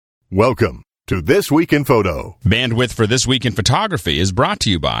Welcome to This Week in Photo. Bandwidth for This Week in Photography is brought to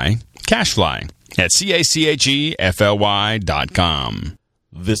you by CacheFly at CacheFly.com.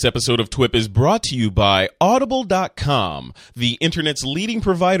 This episode of TWIP is brought to you by Audible.com, the internet's leading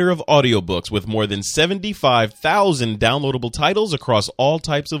provider of audiobooks with more than 75,000 downloadable titles across all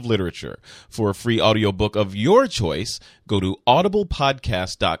types of literature. For a free audiobook of your choice, go to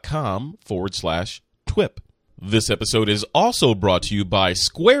audiblepodcast.com/TWIP. This episode is also brought to you by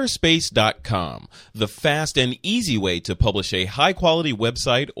Squarespace.com, the fast and easy way to publish a high-quality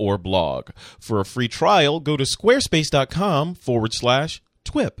website or blog. For a free trial, go to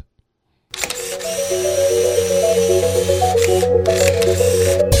squarespace.com/TWIP.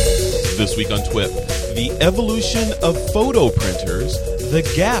 This week on TWIP, the evolution of photo printers, the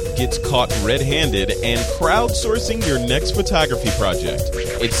Gap gets caught red-handed, and crowdsourcing your next photography project.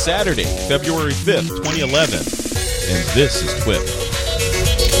 It's Saturday, February 5th, 2011, and this is TWIP.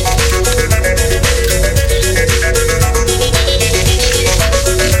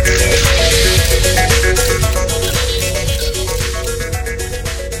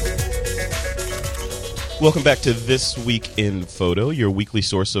 Welcome back to This Week in Photo, your weekly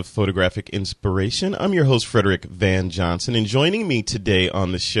source of photographic inspiration. I'm your host, Frederick Van Johnson, and joining me today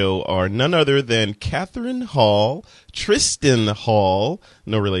on the show are none other than Catherine Hall, Tristan Hall,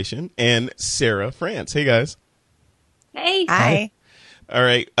 no relation, and Sarah France. Hey, guys. Hey. Hi. All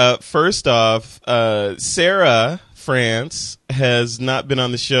right. First off, Sarah France has not been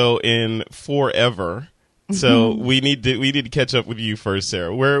on the show in forever. So we need to catch up with you first,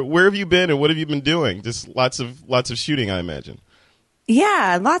 Sarah. Where have you been and what have you been doing? Just lots of shooting, I imagine.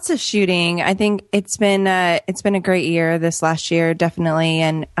 Yeah, lots of shooting. I think it's been a great year this last year, definitely,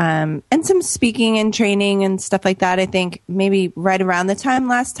 and some speaking and training and stuff like that. I think maybe right around the time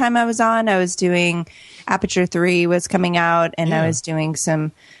last time I was on, I was doing Aperture 3 was coming out, and I was doing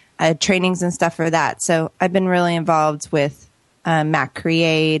some trainings and stuff for that. So I've been really involved with Mac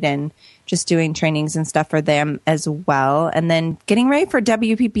Create and just doing trainings and stuff for them as well. And then getting ready for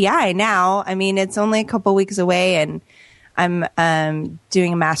WPPI now. I mean, it's only a couple weeks away, and I'm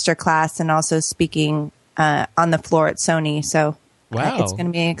doing a master class and also speaking on the floor at Sony. So it's going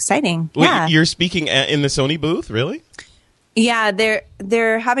to be exciting. Wait, yeah. You're speaking in the Sony booth, really? Yeah,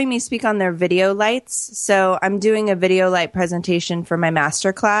 they're having me speak on their video lights. So I'm doing a video light presentation for my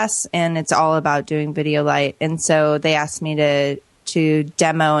master class, and it's all about doing video light. And so they asked me to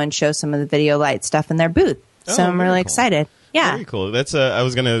demo and show some of the video light stuff in their booth. So I'm really excited. Yeah. Very cool. That's I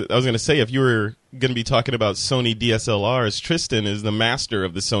was gonna say, if you were gonna be talking about Sony DSLRs, Tristan is the master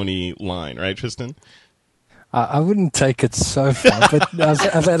of the Sony line, right, Tristan? I wouldn't take it so far, but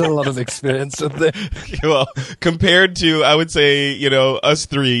I've had a lot of experience with it. Well, compared to, I would say, us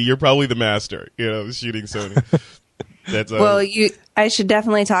three, you're probably the master, shooting Sony. That's well, I should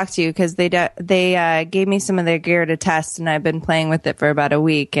definitely talk to you because they gave me some of their gear to test, and I've been playing with it for about a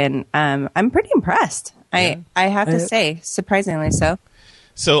week, and I'm pretty impressed. Yeah. I have to say, surprisingly so.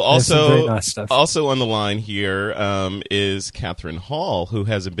 So very nice stuff. Also on the line here is Catherine Hall, who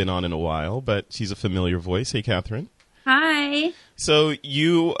hasn't been on in a while, but she's a familiar voice. Hey, Catherine. Hi. So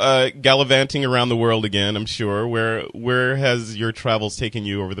you gallivanting around the world again, I'm sure. Where has your travels taken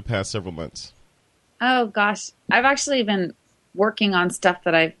you over the past several months? Oh gosh, I've actually been working on stuff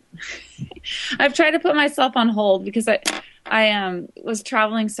that I've tried to put myself on hold because I was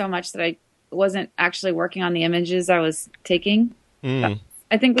traveling so much that I wasn't actually working on the images I was taking. I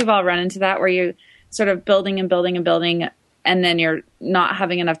think we've all run into that where you're sort of building and building and building, and then you're not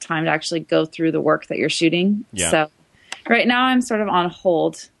having enough time to actually go through the work that you're shooting. Yeah. So right now I'm sort of on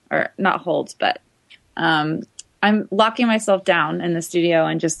hold, or not hold, but I'm locking myself down in the studio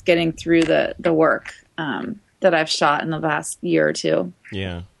and just getting through the work that I've shot in the last year or two.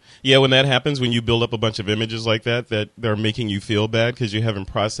 Yeah. Yeah, when that happens, when you build up a bunch of images like that they're making you feel bad because you haven't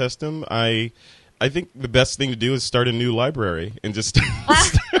processed them, I think the best thing to do is start a new library and just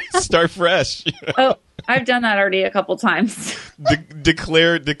start fresh. Oh, I've done that already a couple times.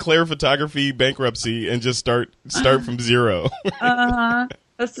 Declare photography bankruptcy and just start from zero.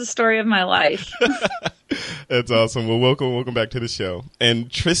 That's the story of my life. That's awesome. Well, welcome back to the show.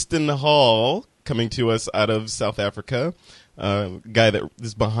 And Tristan Hall, coming to us out of South Africa, guy that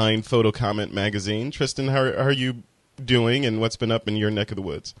is behind Photo Comment magazine. Tristan, how are you doing, and what's been up in your neck of the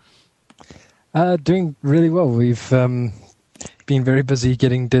woods? Doing really well. We've been very busy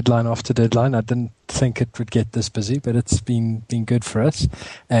getting deadline after deadline. I didn't think it would get this busy, but it's been good for us.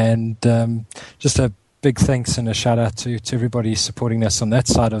 And just a big thanks and a shout out to everybody supporting us on that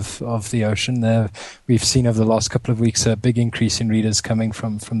side of the ocean. We've seen over the last couple of weeks a big increase in readers coming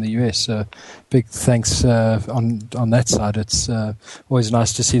from the US. So big thanks on that side. It's always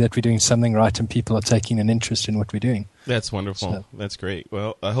nice to see that we're doing something right and people are taking an interest in what we're doing. That's wonderful. So, that's great.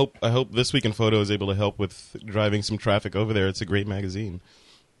 Well, I hope This Week in Photo is able to help with driving some traffic over there. It's a great magazine.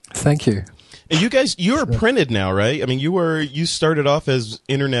 Thank you. And you guys, you're printed now, right? I mean, you started off as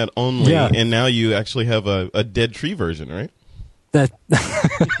internet only, and now you actually have a Dead Tree version, right?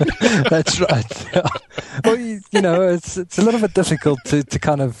 That's right. Well, it's a little bit difficult to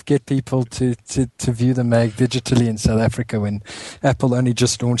kind of get people to view the mag digitally in South Africa when Apple only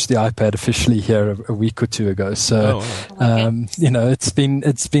just launched the iPad officially here a week or two ago. So, it's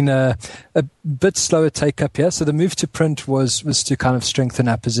been a bit slower take up here. So the move to print was to kind of strengthen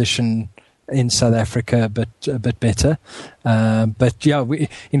our position in South Africa a bit better. But yeah,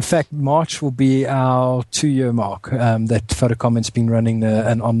 in fact, March will be our 2-year mark that Photocomment's been running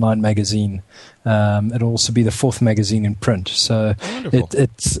an online magazine. It'll also be the 4th magazine in print. So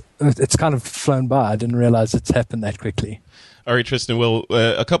it's kind of flown by. I didn't realize it's happened that quickly. All right, Tristan. Well,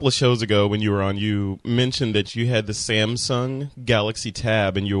 a couple of shows ago when you were on, you mentioned that you had the Samsung Galaxy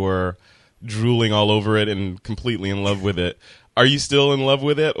Tab and you were drooling all over it and completely in love with it. Are you still in love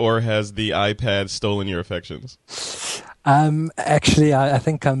with it, or has the iPad stolen your affections? Actually, I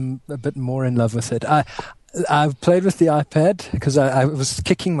think I'm a bit more in love with it. I've played with the iPad because I was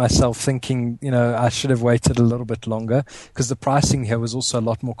kicking myself thinking, I should have waited a little bit longer because the pricing here was also a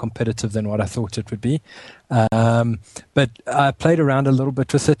lot more competitive than what I thought it would be. But I played around a little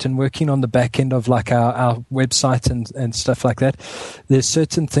bit with it and working on the back end of like our website and stuff like that. There's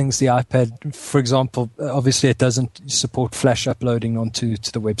certain things the iPad, for example, obviously it doesn't support flash uploading onto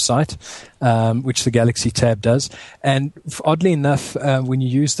the website, which the Galaxy Tab does. And oddly enough, when you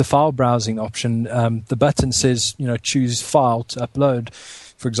use the file browsing option, the button says, choose file to upload,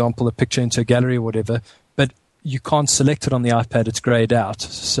 for example, a picture into a gallery or whatever, but you can't select it on the iPad. It's grayed out.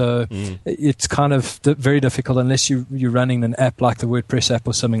 So it's kind of very difficult unless you're running an app like the WordPress app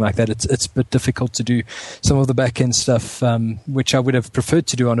or something like that. It's a bit difficult to do some of the back-end stuff, which I would have preferred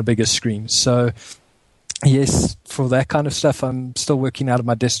to do on a bigger screen. So yes, for that kind of stuff, I'm still working out of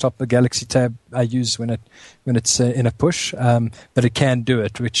my desktop. The Galaxy Tab I use when it's in a push, but it can do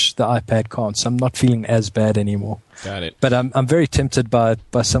it, which the iPad can't. So I'm not feeling as bad anymore. Got it. But I'm very tempted by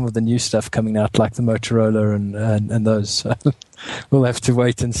some of the new stuff coming out, like the Motorola and those. So we'll have to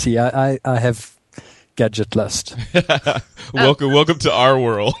wait and see. I have gadget lust. Welcome to our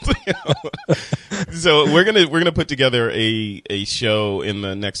world. So we're gonna put together a show in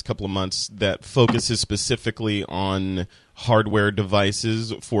the next couple of months that focuses specifically on hardware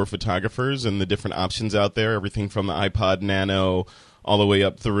devices for photographers and the different options out there. Everything from the iPod Nano all the way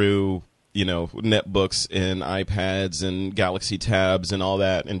up through netbooks and iPads and Galaxy Tabs and all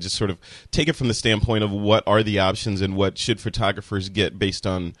that, and just sort of take it from the standpoint of what are the options and what should photographers get based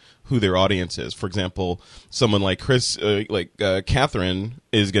on who their audience is. For example, someone like Catherine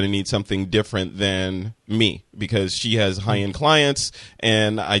is going to need something different than me because she has high-end clients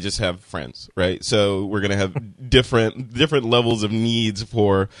and I just have friends, right? So we're going to have different levels of needs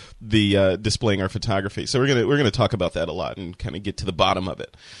for the displaying our photography. So we're going to talk about that a lot and kind of get to the bottom of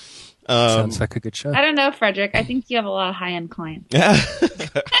it. Sounds like a good show. I don't know, Frederick. I think you have a lot of high-end clients.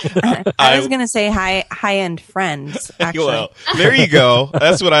 I was going to say high-end friends, actually. Well, there you go.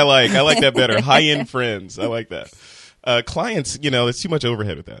 That's what I like. I like that better. High-end friends. I like that. Clients, there's too much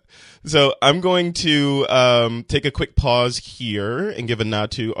overhead with that. So I'm going to take a quick pause here and give a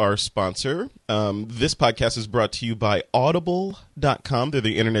nod to our sponsor. This podcast is brought to you by Audible.com. They're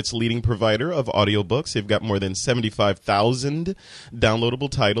the internet's leading provider of audiobooks. They've got more than 75,000 downloadable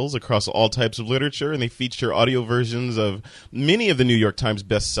titles across all types of literature, and they feature audio versions of many of the New York Times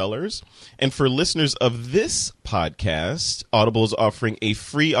bestsellers. And for listeners of this podcast, Audible is offering a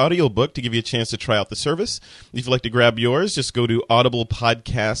free audiobook to give you a chance to try out the service. If you'd like to grab yours, just go to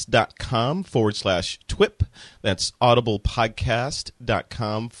audiblepodcast.com/TWIP. That's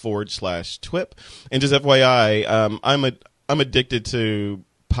audiblepodcast.com/TWIP. And just FYI, I'm addicted to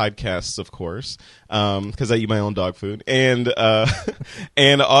podcasts, of course, because I eat my own dog food, and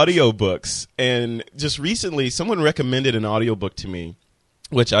audiobooks. And just recently, someone recommended an audiobook to me,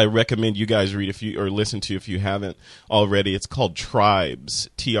 which I recommend you guys read or listen to if you haven't already. It's called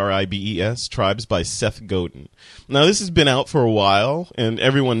Tribes, Tribes, Tribes by Seth Godin. Now, this has been out for a while, and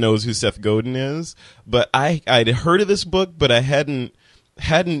everyone knows who Seth Godin is, but I'd heard of this book, but I hadn't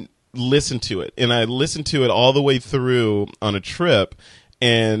listened to it. And I listened to it all the way through on a trip,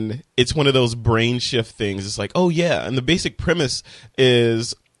 and it's one of those brain shift things. It's like, oh, yeah, and the basic premise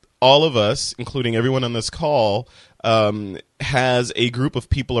is all of us, including everyone on this call, has a group of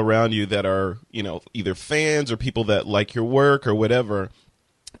people around you that are, either fans or people that like your work or whatever.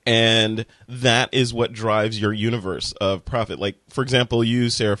 And that is what drives your universe of profit. Like, for example,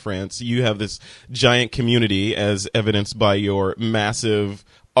 you, Sarah France, you have this giant community as evidenced by your massive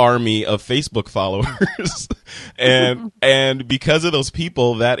army of Facebook followers. and because of those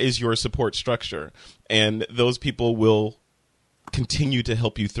people, that is your support structure. And those people will continue to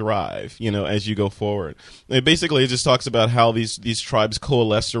help you thrive, as you go forward. And basically, it just talks about how these tribes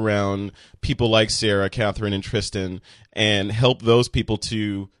coalesce around people like Sarah, Catherine, and Tristan, and help those people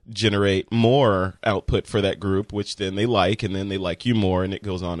to generate more output for that group, which then they like, and then they like you more, and it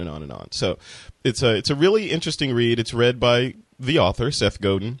goes on and on and on. So it's a really interesting read. It's read by the author, Seth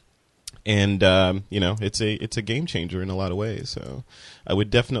Godin. And it's a game changer in a lot of ways. So I would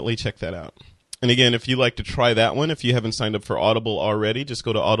definitely check that out. And again, if you'd like to try that one, if you haven't signed up for Audible already, just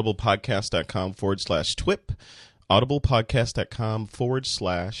go to audiblepodcast.com/TWIP,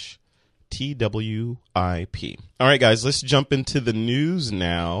 audiblepodcast.com/TWIP. All right, guys, let's jump into the news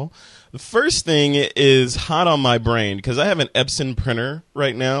now. The first thing is hot on my brain because I have an Epson printer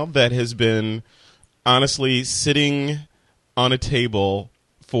right now that has been honestly sitting on a table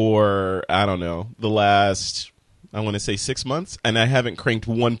for, I don't know, the last, I want to say 6 months, and I haven't cranked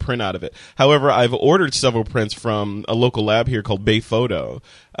one print out of it. However, I've ordered several prints from a local lab here called Bay Photo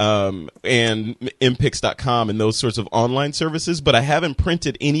and Mpix.com and those sorts of online services, but I haven't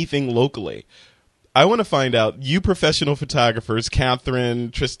printed anything locally. I want to find out, you professional photographers,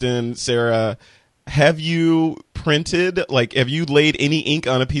 Catherine, Tristan, Sarah, have you printed, have you laid any ink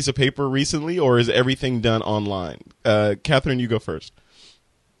on a piece of paper recently, or is everything done online? Catherine, you go first.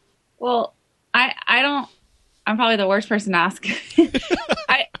 Well, I don't. I'm probably the worst person to ask.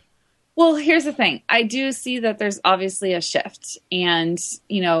 Well, here's the thing. I do see that there's obviously a shift, and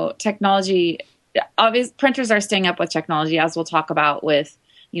technology. Printers are staying up with technology, as we'll talk about with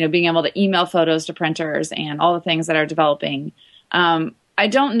being able to email photos to printers and all the things that are developing. I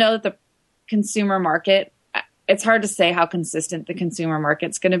don't know that the consumer market. It's hard to say how consistent the consumer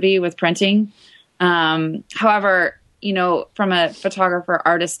market's going to be with printing. However, from a photographer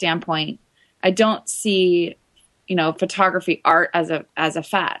artist standpoint, I don't see photography art as a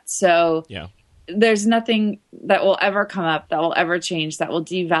fad. So yeah, there's nothing that will ever come up that will ever change that will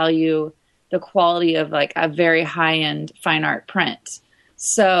devalue the quality of a very high end fine art print.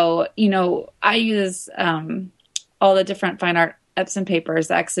 So I use all the different fine art Epson papers,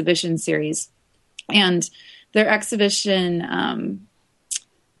 the exhibition series, and their exhibition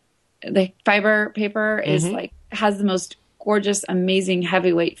the fiber paper is has the most gorgeous, amazing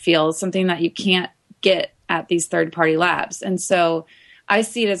heavyweight feel, something that you can't get at these third-party labs. And so I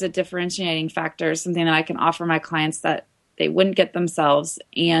see it as a differentiating factor, something that I can offer my clients that they wouldn't get themselves.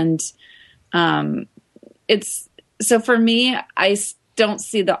 And so for me, I don't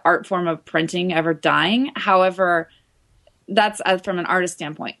see the art form of printing ever dying. However, that's from an artist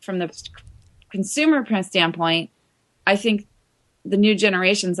standpoint. From the consumer print standpoint, I think the new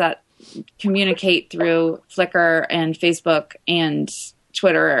generations that communicate through Flickr and Facebook and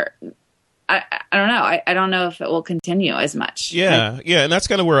Twitter, I don't know. I don't know if it will continue as much. Yeah, and that's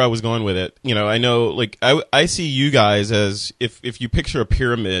kind of where I was going with it. I know, I see you guys as if you picture a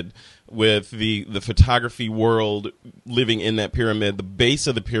pyramid with the photography world living in that pyramid, the base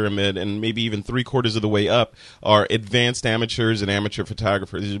of the pyramid and maybe even 3/4 of the way up are advanced amateurs and amateur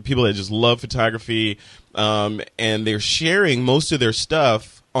photographers. These are people that just love photography, and they're sharing most of their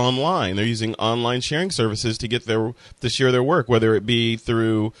stuff online. They're using online sharing services to share their work, whether it be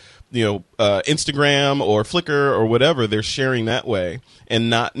through Instagram or Flickr or whatever. They're sharing that way and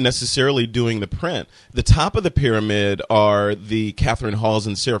not necessarily doing the print. The top of the pyramid are the Catherine Halls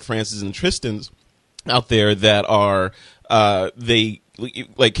and Sarah Francis and Tristans out there that are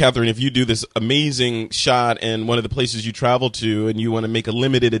like Catherine, if you do this amazing shot in one of the places you travel to and you want to make a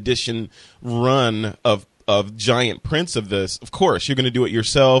limited edition run of giant prints of this, of course you're going to do it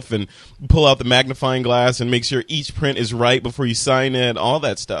yourself and pull out the magnifying glass and make sure each print is right before you sign it, all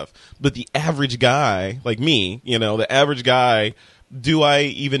that stuff. But the average guy like me, the average guy, do I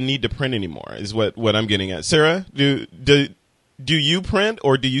even need to print anymore is what I'm getting at. Sarah, do you print,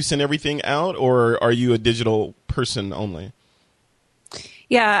 or do you send everything out, or are you a digital person only?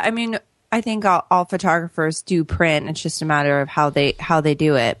 Yeah, I mean, I think all photographers do print. It's just a matter of how they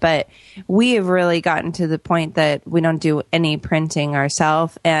do it. But we have really gotten to the point that we don't do any printing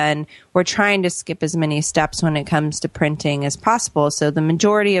ourselves, and we're trying to skip as many steps when it comes to printing as possible. So the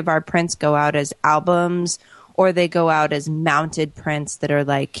majority of our prints go out as albums, or they go out as mounted prints that are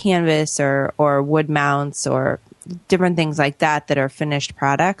like canvas or wood mounts or different things like that that are finished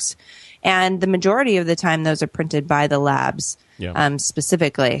products. And the majority of the time, those are printed by the labs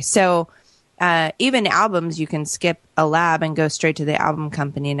specifically. So even albums, you can skip a lab and go straight to the album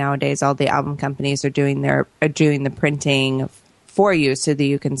company nowadays. All the album companies are doing the printing for you so that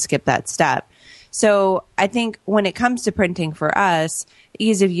you can skip that step. So I think when it comes to printing for us,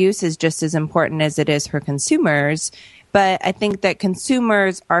 ease of use is just as important as it is for consumers. But I think that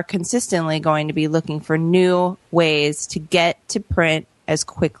consumers are consistently going to be looking for new ways to get to print as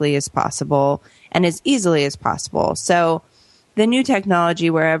quickly as possible and as easily as possible. So the new technology,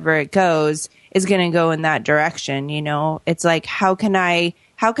 wherever it goes, is going to go in that direction. You know, it's like, how can I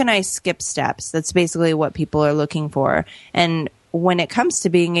skip steps? That's basically what people are looking for. And when it comes to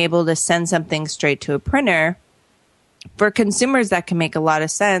being able to send something straight to a printer, for consumers, that can make a lot of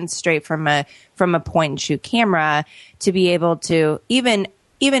sense straight from a point and shoot camera to be able to even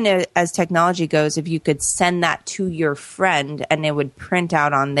as technology goes, if you could send that to your friend and it would print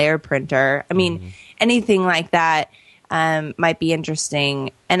out on their printer. I mean, anything like that might be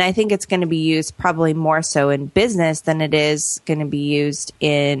interesting. And I think it's going to be used probably more so in business than it is going to be used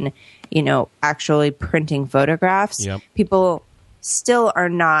in, actually printing photographs. Yep. People still are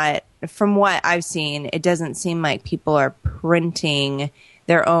not, from what I've seen, it doesn't seem like people are printing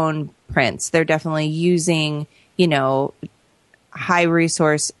their own prints. They're definitely using, high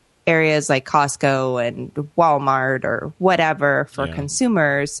resource areas like Costco and Walmart or whatever for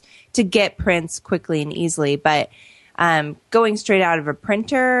consumers to get prints quickly and easily. But going straight out of a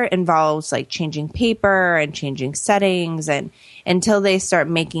printer involves like changing paper and changing settings. And until they start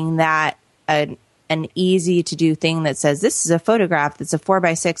making that an easy to do thing that says, this is a photograph that's a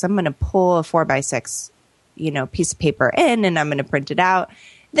 4x6. I'm going to pull a 4x6, piece of paper in and I'm going to print it out.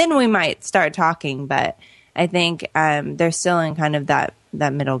 Then we might start talking. But I think they're still in kind of that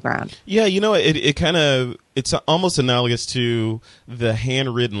middle ground. Yeah, it's almost analogous to the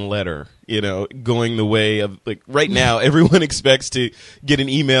handwritten letter, going the way of, like, right now, everyone expects to get an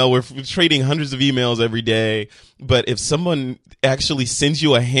email. We're trading hundreds of emails every day. But if someone actually sends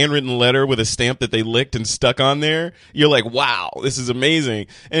you a handwritten letter with a stamp that they licked and stuck on there, you're like, wow, this is amazing.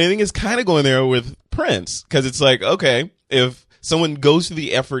 And I think it's kind of going there with prints, because it's like, okay, if someone goes through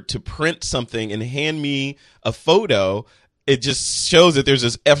the effort to print something and hand me a photo, it just shows that there's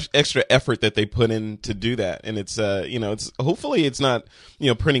this extra effort that they put in to do that. And it's, it's hopefully it's not,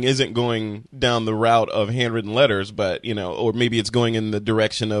 printing isn't going down the route of handwritten letters, but, or maybe it's going in the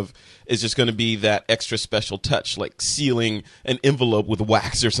direction of, it's just going to be that extra special touch, like sealing an envelope with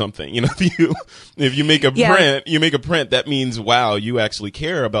wax or something. If you make a print, that means, wow, you actually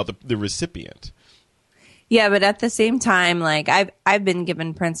care about the recipient. Yeah, but at the same time, like I've been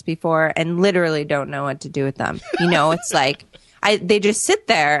given prints before and literally don't know what to do with them. It's like they just sit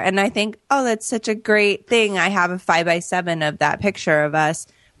there and I think, oh, that's such a great thing. I have a 5x7 of that picture of us,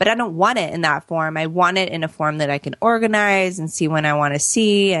 but I don't want it in that form. I want it in a form that I can organize and see when I want to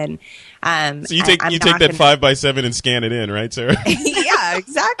see. And so you take that 5x7 and scan it in, right, Sarah? Yeah,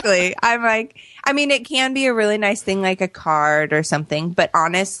 exactly. I'm like, it can be a really nice thing, like a card or something. But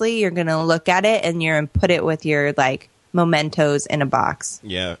honestly, you're going to look at it and you're going to put it with your like mementos in a box.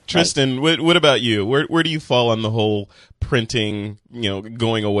 Yeah, Tristan, what about you? Where do you fall on the whole printing,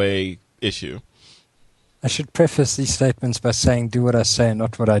 going away issue? I should preface these statements by saying, do what I say and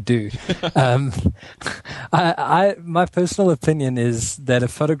not what I do. My personal opinion is that a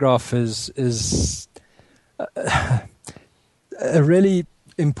photograph is a really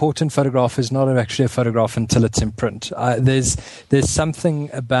important photograph is not actually a photograph until it's in print. There's something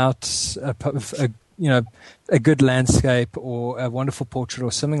about a good landscape or a wonderful portrait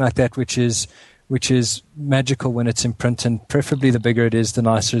or something like that which is magical when it's in print, and preferably the bigger it is, the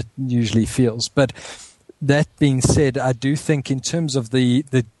nicer it usually feels. But that being said, I do think in terms of the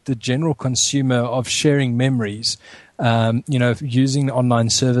general consumer of sharing memories, using online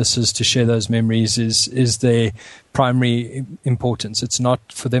services to share those memories is their primary importance. It's not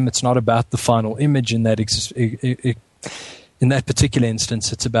for them. It's not about the final image in that in that particular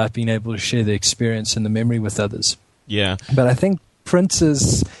instance. It's about being able to share the experience and the memory with others. Yeah, but I think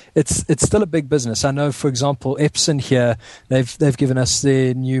printers, it's still a big business. I know, for example, Epson here, they've given us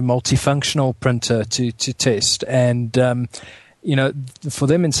their new multifunctional printer to test, and for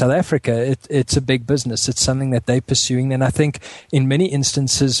them in South Africa, it's a big business. It's something that they're pursuing, and I think in many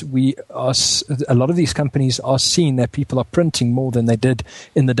instances a lot of these companies are seeing that people are printing more than they did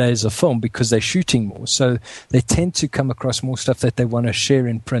in the days of film because they're shooting more. So they tend to come across more stuff that they want to share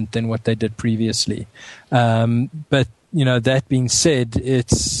in print than what they did previously. But that being said,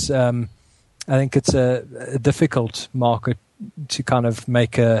 it's I think it's a difficult market to kind of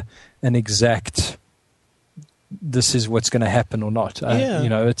make an exact this is what's going to happen or not.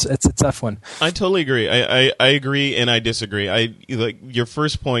 Yeah. It's a tough one. I totally agree. I agree and I disagree. I like your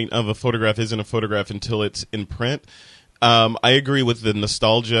first point of a photograph isn't a photograph until it's in print. I agree with the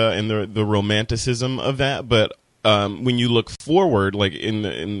nostalgia and the romanticism of that, but when you look forward, like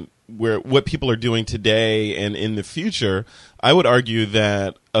in where what people are doing today and in the future, I would argue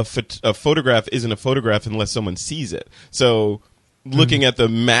that a photograph isn't a photograph unless someone sees it. So looking at the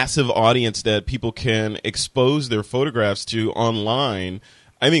massive audience that people can expose their photographs to online,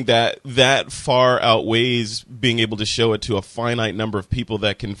 I think that far outweighs being able to show it to a finite number of people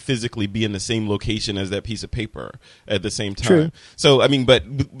that can physically be in the same location as that piece of paper at the same time. True. So, I mean, but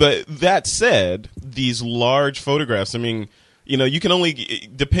that said, these large photographs, I mean, you can only,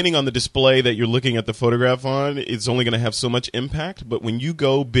 depending on the display that you're looking at the photograph on, it's only going to have so much impact. But when you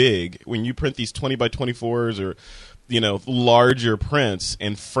go big, when you print these 20 by 24s or larger prints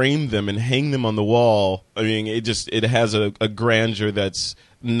and frame them and hang them on the wall, I mean, it has a grandeur that's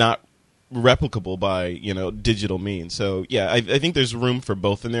not replicable by digital means. So yeah, I think there's room for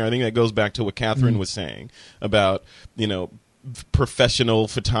both in there. I think that goes back to what Catherine was saying about professional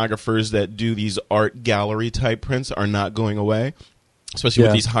photographers that do these art gallery type prints are not going away, especially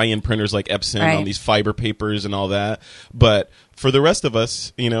with these high-end printers like Epson on these fiber papers and all that. But for the rest of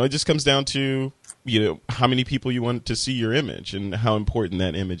us, it just comes down to how many people you want to see your image and how important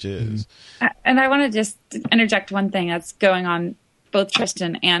that image is. And I want to just interject one thing that's going on both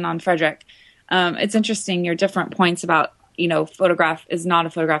Tristan and on Frederick. It's interesting, your different points about, photograph is not a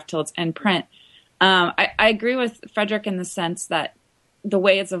photograph till it's in print. I agree with Frederick in the sense that the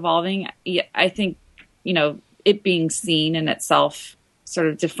way it's evolving, I think, it being seen in itself sort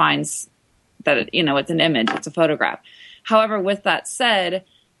of defines that, it's an image, it's a photograph. However, with that said,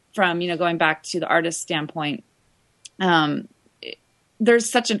 from, going back to the artist standpoint, there's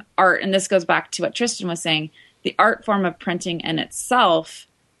such an art, and this goes back to what Tristan was saying, the art form of printing in itself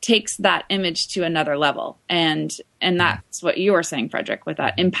takes that image to another level. And that's what you were saying, Frederick, with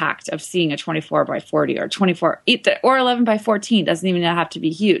that impact of seeing a 24 by 40 or 24 or 11 by 14 doesn't even have to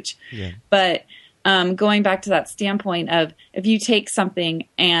be huge. Yeah. But going back to that standpoint of if you take something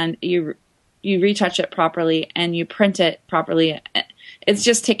and you retouch it properly and you print it properly, it's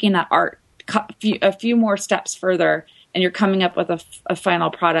just taking that art a few more steps further, and you're coming up with a final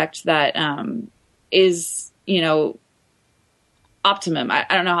product that is, optimum. I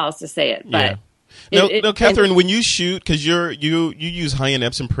don't know how else to say it, but no, Catherine, when you shoot, because you use high-end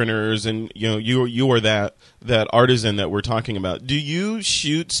Epson printers, and you are that artisan that we're talking about. Do you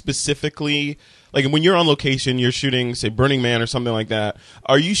shoot specifically, like when you're on location, you're shooting, say, Burning Man or something like that?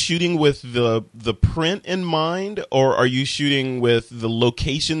 Are you shooting with the print in mind, or are you shooting with the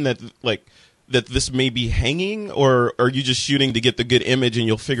location that this may be hanging, or are you just shooting to get the good image and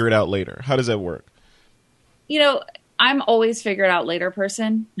you'll figure it out later? How does that work? I'm always figure it out later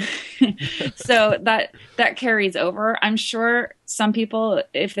person. So that carries over. I'm sure some people,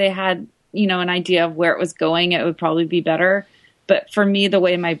 if they had, an idea of where it was going, it would probably be better. But for me, the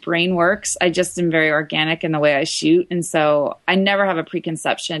way my brain works, I just am very organic in the way I shoot. And so I never have a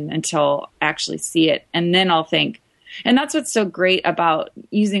preconception until I actually see it. And then I'll think, and that's what's so great about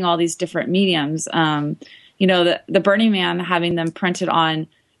using all these different mediums. The Burning Man, having them printed on,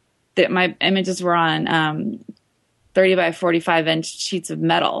 my images were on 30 by 45 inch sheets of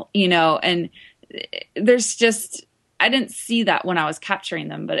metal, and there's just, I didn't see that when I was capturing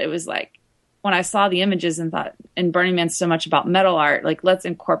them, but it was like when I saw the images and thought, and Burning Man's so much about metal art, like let's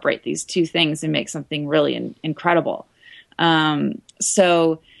incorporate these two things and make something really incredible.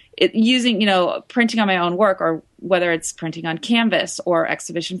 So using, printing on my own work, or whether it's printing on canvas or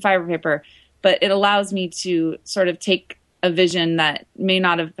exhibition fiber paper, but it allows me to sort of take a vision that may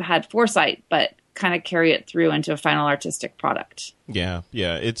not have had foresight, but kind of carry it through into a final artistic product. Yeah.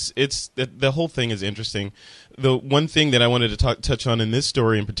 It's the whole thing is interesting. The one thing that I wanted to touch on in this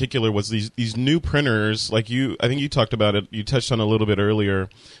story in particular was these new printers. Like I think you talked about it. You touched on a little bit earlier,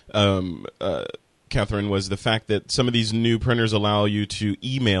 Catherine, was the fact that some of these new printers allow you to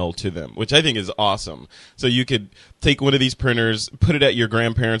email to them, which I think is awesome. So you could take one of these printers, put it at your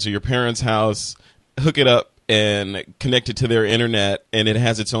grandparents' or your parents' house, hook it up, and connect it to their internet, and it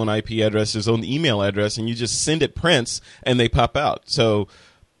has its own IP address, its own email address, and you just send it prints, and they pop out. So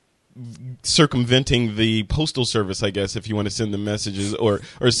circumventing the postal service, I guess, if you want to send them messages or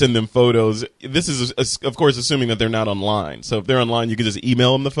send them photos. This is, of course, assuming that they're not online. So if they're online, you could just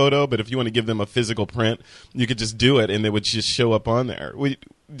email them the photo, but if you want to give them a physical print, you could just do it, and they would just show up on there.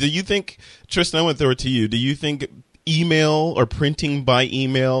 Do you think, Tristan, I want to throw it to you, do you think email or printing by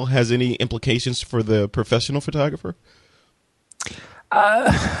email has any implications for the professional photographer?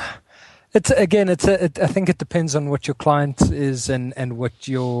 I think it depends on what your client is and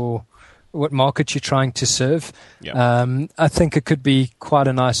what market you're trying to serve. Yeah. I think it could be quite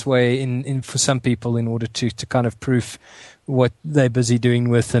a nice way in for some people in order to kind of proof what they're busy doing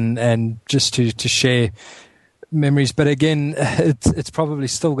with and just to share memories. But again, it's probably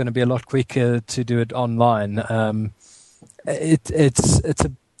still going to be a lot quicker to do it online.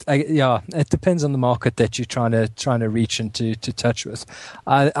 It depends on the market that you're trying to reach and to touch with.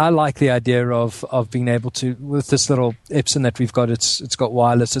 I like the idea of being able to, with this little Epson that we've got, it's got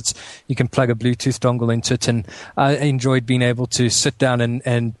wireless. You can plug a Bluetooth dongle into it, and I enjoyed being able to sit down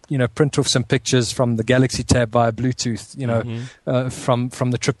and print off some pictures from the Galaxy Tab via Bluetooth,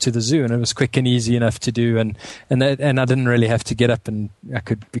 from the trip to the zoo, and it was quick and easy enough to do, and I didn't really have to get up, and I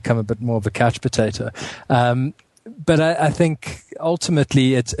could become a bit more of a couch potato. But I think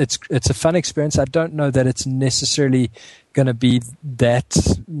ultimately it's a fun experience. I don't know that it's necessarily going to be that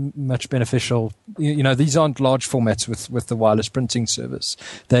much beneficial. These aren't large formats with the wireless printing service.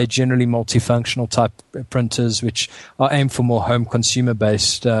 They're generally multifunctional type printers, which are aimed for more home consumer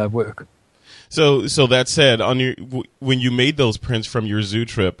based work. So that said, when you made those prints from your zoo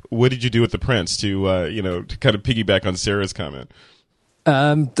trip, what did you do with the prints to kind of piggyback on Sarah's comment?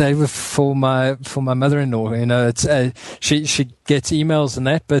 They were for my mother-in-law. It's she gets emails and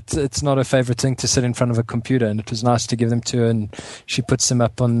that, but it's not her favorite thing to sit in front of a computer. And it was nice to give them to her, and she puts them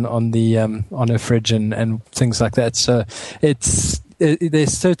up on her fridge and things like that. So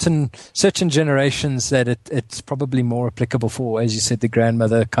there's certain generations that it's probably more applicable for, as you said, the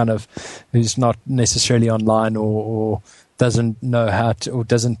grandmother kind of who's not necessarily online or doesn't know how to, or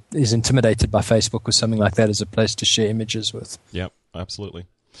is intimidated by Facebook or something like that as a place to share images with. Yep, absolutely.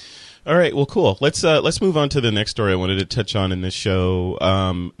 All right, well, cool. Let's move on to the next story I wanted to touch on in this show.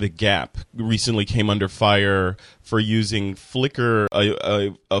 The Gap recently came under fire for using Flickr,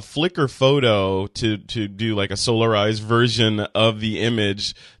 a Flickr photo to do like a solarized version of the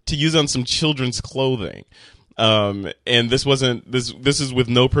image to use on some children's clothing. And this is with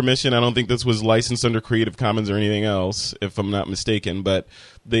no permission. I don't think this was licensed under Creative Commons or anything else, if I'm not mistaken, but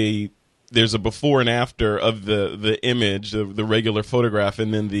there's a before and after of the image, the regular photograph,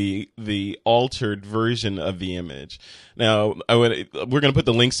 and then the altered version of the image. Now, we're going to put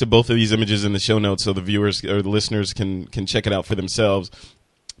the links to both of these images in the show notes so the viewers or the listeners can check it out for themselves.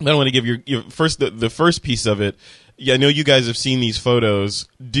 But I want to give your first the first piece of it. Yeah, I know you guys have seen these photos.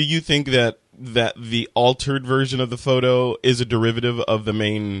 Do you think that the altered version of the photo is a derivative of the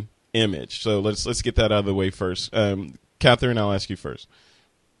main image? So let's get that out of the way first. Catherine, I'll ask you first.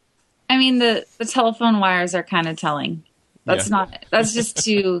 I mean, the telephone wires are kind of telling. That's just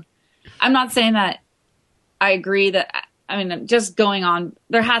too. I'm not saying that I agree that. I mean, just going on,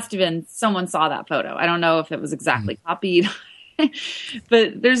 there has to have been someone saw that photo. I don't know if it was exactly copied,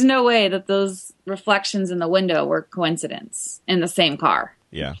 but there's no way that those reflections in the window were coincidence in the same car.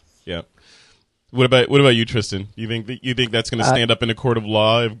 Yeah. What about you, Tristan? You think that's going to stand up in a court of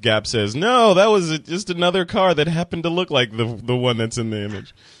law if Gap says no, that was just another car that happened to look like the one that's in the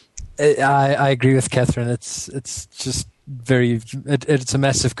image? I agree with Catherine. It's just it's a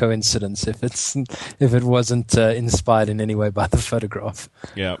massive coincidence if it wasn't inspired in any way by the photograph.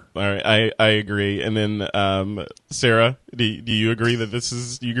 Yeah, all right, I agree. And then Sarah, do you agree that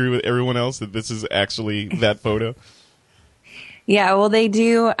do you agree with everyone else that this is actually that photo? Yeah, well, they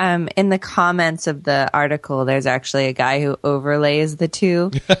do. In the comments of the article, there's actually a guy who overlays the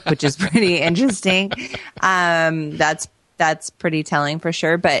two, which is pretty interesting. That's pretty telling for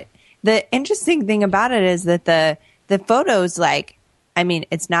sure. But the interesting thing about it is that the photos,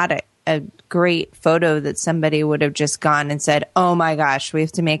 it's not a great photo that somebody would have just gone and said, oh my gosh, we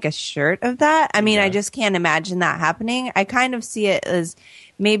have to make a shirt of that. I mean, I just can't imagine that happening. I kind of see it as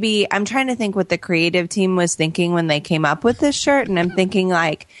maybe I'm trying to think what the creative team was thinking when they came up with this shirt. And I'm thinking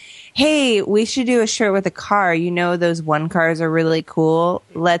like, hey, we should do a shirt with a car. Those one cars are really cool.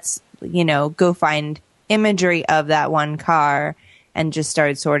 Let's, go find imagery of that one car and just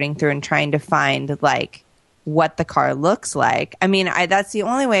started sorting through and trying to find what the car looks like. I mean, that's the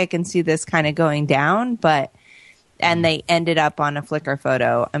only way I can see this kind of going down, and they ended up on a Flickr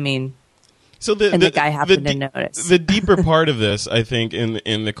photo. I mean, so the guy happened to notice. The deeper part of this, I think,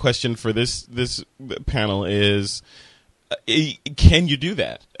 in the question for this panel is, can you do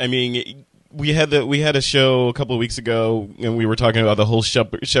that? I mean, we had a show a couple of weeks ago, and we were talking about the whole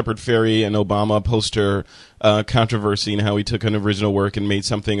Shepard Fairey and Obama poster controversy and how he took an original work and made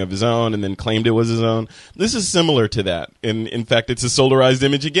something of his own and then claimed it was his own. This is similar to that. In fact, it's a solarized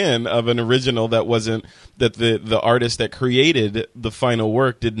image again of an original that the artist that created the final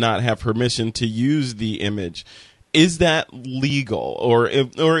work did not have permission to use the image. Is that legal, or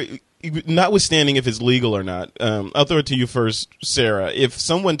notwithstanding if it's legal or not, I'll throw it to you first, Sarah. If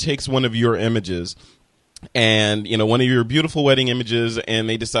someone takes one of your images and, one of your beautiful wedding images, and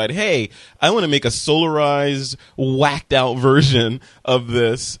they decide, hey, I want to make a solarized, whacked out version of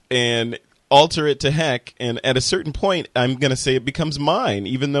this and alter it to heck, and at a certain point, I'm going to say it becomes mine,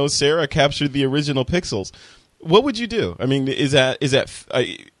 even though Sarah captured the original pixels. What would you do? I mean, is that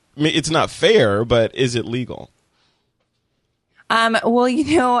it's not fair, but is it legal?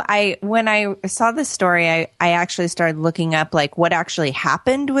 Well, when I saw this story, I actually started looking up like what actually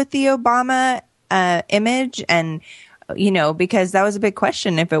happened with the Obama image, and because that was a big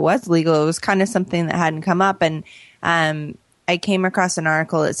question if it was legal. It was kind of something that hadn't come up, and I came across an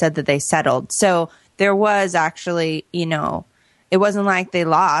article that said that they settled. So there was actually, it wasn't like they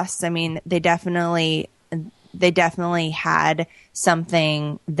lost. I mean, they definitely had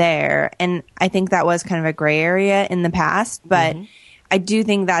something there. And I think that was kind of a gray area in the past, but I do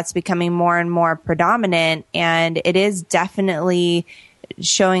think that's becoming more and more predominant, and it is definitely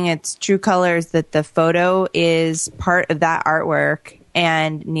showing its true colors that the photo is part of that artwork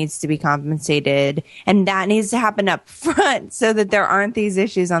and needs to be compensated, and that needs to happen up front so that there aren't these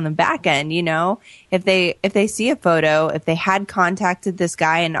issues on the back end. If they see a photo, if they had contacted this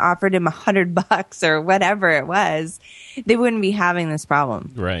guy and offered him $100 or whatever it was, they wouldn't be having this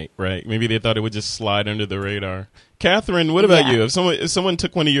problem. Right. Maybe they thought it would just slide under the radar. Catherine, what about you? If someone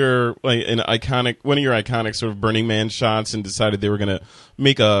took one of your iconic sort of Burning Man shots and decided they were going to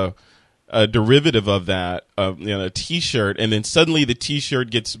make a derivative of that, a T-shirt, and then suddenly the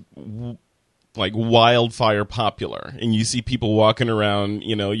T-shirt gets like wildfire popular, and you see people walking around,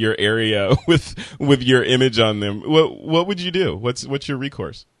 your area with your image on them. What would you do? What's your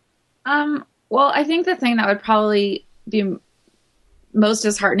recourse? Well, I think the thing that would probably be most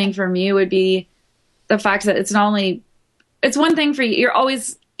disheartening for me would be the fact that it's one thing for you. You're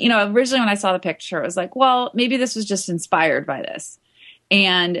always, originally when I saw the picture, it was like, well, maybe this was just inspired by this.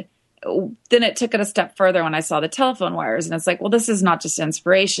 And then it took it a step further when I saw the telephone wires, and it's like, well, this is not just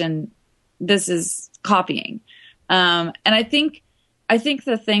inspiration, this is copying. And I think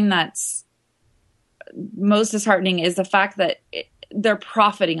the thing that's most disheartening is the fact that they're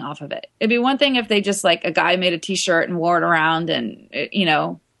profiting off of it. It'd be one thing if they just like a guy made a T-shirt and wore it around and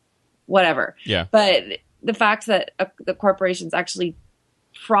whatever. Yeah. But the fact that the corporation's actually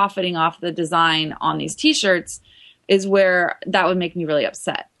profiting off the design on these T-shirts is where that would make me really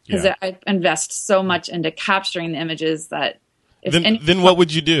upset. Because I invest so much into capturing the images that... Then what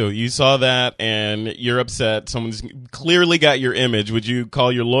would you do? You saw that and you're upset. Someone's clearly got your image. Would you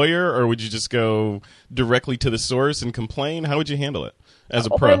call your lawyer, or would you just go directly to the source and complain? How would you handle it as a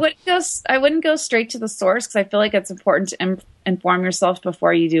pro? I wouldn't go straight to the source, because I feel like it's important to inform yourself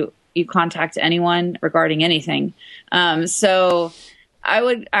before you contact anyone regarding anything. So I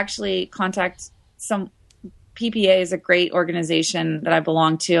would actually contact PPA is a great organization that I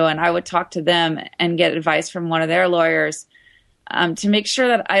belong to, and I would talk to them and get advice from one of their lawyers to make sure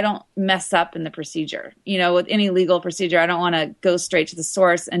that I don't mess up in the procedure. With any legal procedure, I don't want to go straight to the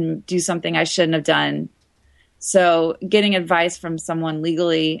source and do something I shouldn't have done. So getting advice from someone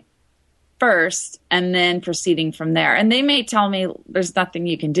legally first and then proceeding from there. And they may tell me there's nothing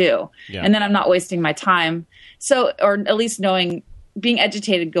you can do. Yeah. And then I'm not wasting my time. So, or at least being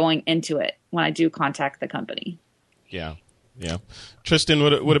educated going into it when I do contact the company. Yeah. Tristan,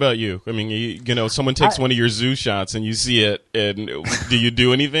 what about you? I mean, someone takes one of your zoo shots and you see it, and do you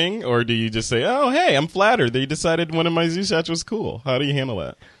do anything, or do you just say, "Oh, hey, I'm flattered they decided one of my zoo shots was cool"? How do you handle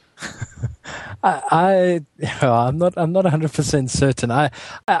that? I'm not 100% certain.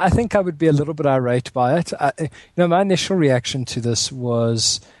 I think I would be a little bit irate by it. My initial reaction to this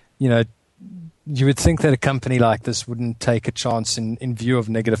was, you would think that a company like this wouldn't take a chance in view of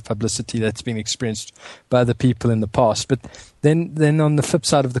negative publicity that's been experienced by other people in the past. But then on the flip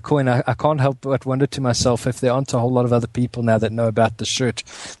side of the coin, I can't help but wonder to myself if there aren't a whole lot of other people now that know about the shirt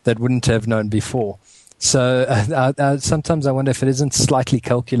that wouldn't have known before. So sometimes I wonder if it isn't slightly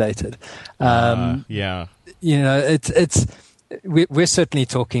calculated. We're certainly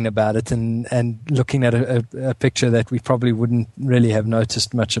talking about it and looking at a picture that we probably wouldn't really have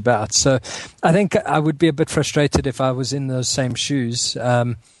noticed much about. So I think I would be a bit frustrated if I was in those same shoes.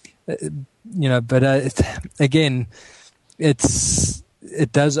 But again,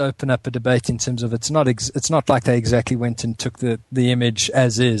 it does open up a debate in terms of it's not like they exactly went and took the image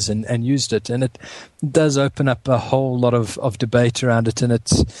as is and used it, and it does open up a whole lot of debate around it, and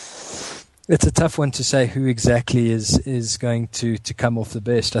it's a tough one to say who exactly is going to come off the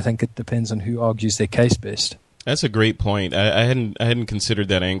best. I think it depends on who argues their case best. That's a great point. I hadn't considered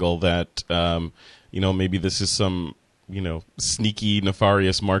that angle, that maybe this is some sneaky,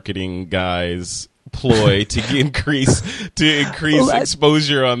 nefarious marketing guys ploy to increase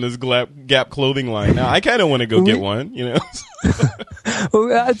exposure on this Gap clothing line. Now, I kind of want to go get one,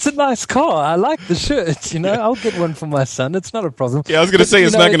 Well, it's a nice car. I like the shirt, I'll get one for my son. It's not a problem. Yeah, I was going to say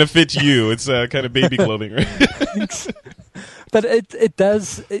it's not going to fit you. It's kind of baby clothing, right? But it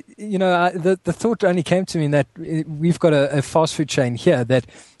does, the thought only came to me that we've got a fast food chain here that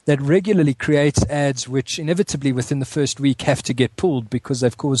regularly creates ads which inevitably within the first week have to get pulled because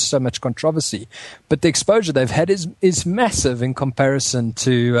they've caused so much controversy. But the exposure they've had is massive in comparison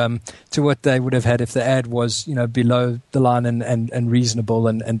to what they would have had if the ad was below the line and reasonable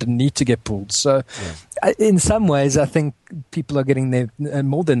and didn't need to get pulled. So in some ways, I think people are getting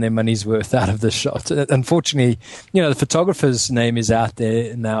more than their money's worth out of this shot. Unfortunately, the photographer's name is out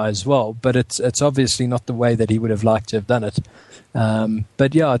there now as well, but it's obviously not the way that he would have liked to have done it.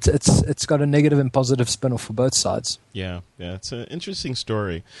 But yeah, it's got a negative and positive spin-off for both sides. Yeah, it's an interesting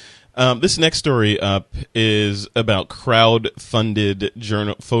story. This next story up is about crowd-funded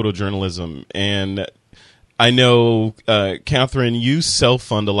photojournalism, and I know, Catherine, you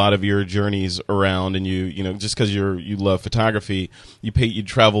self-fund a lot of your journeys around, and you just because you love photography, you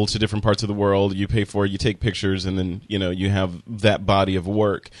travel to different parts of the world, you pay for it, you take pictures, and then you have that body of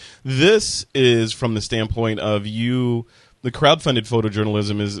work. This is from the standpoint of you. The crowdfunded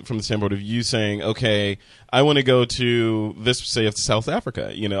photojournalism is from the standpoint of you saying, okay, I want to go to South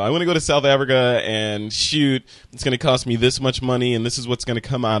Africa. I want to go to South Africa and shoot. It's going to cost me this much money, and this is what's going to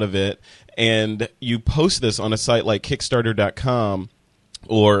come out of it. And you post this on a site like Kickstarter.com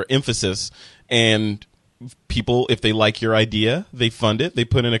or Infosys, and people, if they like your idea, they fund it, they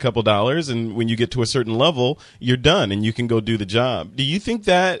put in a couple dollars, and when you get to a certain level, you're done, and you can go do the job. Do you think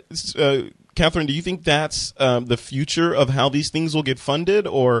that... Catherine, do you think that's the future of how these things will get funded,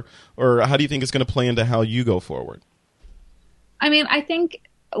 or how do you think it's going to play into how you go forward? I mean, I think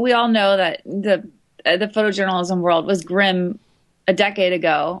we all know that the photojournalism world was grim a decade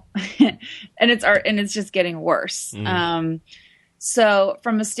ago, and it's just getting worse. So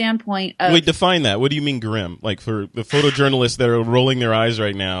from a standpoint of... Wait, define that. What do you mean grim? Like for the photojournalists that are rolling their eyes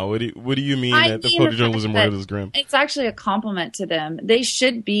right now, what do you mean that the photojournalism world is grim? It's actually a compliment to them. They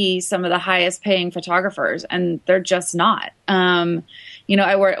should be some of the highest paying photographers, and they're just not. When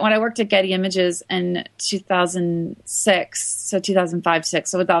I worked at Getty Images in 2006, so 2005-6,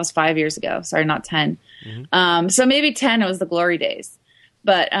 so that was 5 years ago. Sorry, not 10. Mm-hmm. So maybe 10, it was the glory days.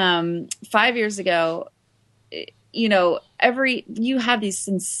 But 5 years ago... you have these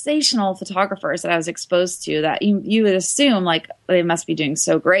sensational photographers that I was exposed to that you would assume like they must be doing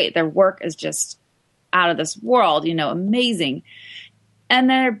so great. Their work is just out of this world, amazing. And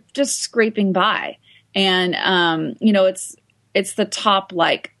they're just scraping by. And, it's the top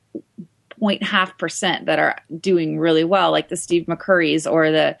like 0.5% that are doing really well, like the Steve McCurrys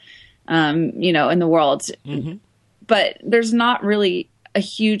or the, in the world. Mm-hmm. But there's not really a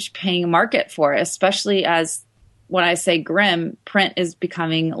huge paying market for it, especially as when I say grim, print is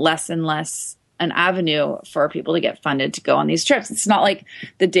becoming less and less an avenue for people to get funded to go on these trips. It's not like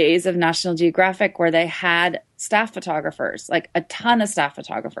the days of National Geographic where they had staff photographers, like a ton of staff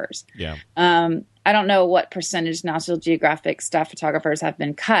photographers. Yeah. I don't know what percentage National Geographic staff photographers have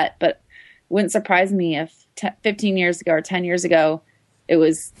been cut, but it wouldn't surprise me if 15 years ago or 10 years ago, it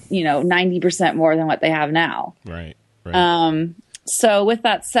was, 90% more than what they have now. Right. So with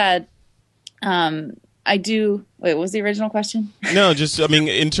that said, wait, what was the original question? No,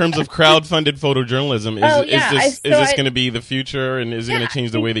 in terms of crowd-funded photojournalism, is this going to be the future, and is it going to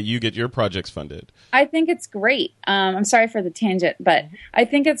change the way that you get your projects funded? I think it's great. I'm sorry for the tangent, but I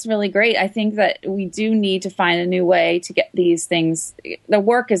think it's really great. I think that we do need to find a new way to get these things. The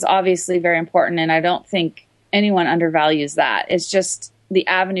work is obviously very important, and I don't think anyone undervalues that. It's just the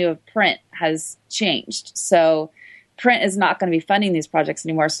avenue of print has changed. So print is not going to be funding these projects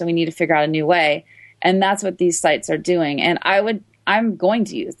anymore, so we need to figure out a new way. And that's what these sites are doing. And I'm going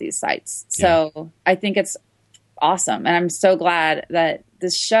to use these sites. So I think it's awesome. And I'm so glad that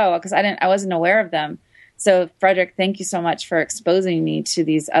this show, because I wasn't aware of them. So Frederick, thank you so much for exposing me to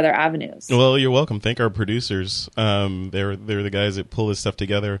these other avenues. Well, you're welcome. Thank our producers. They're the guys that pull this stuff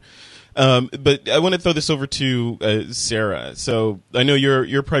together. But I want to throw this over to Sarah. So I know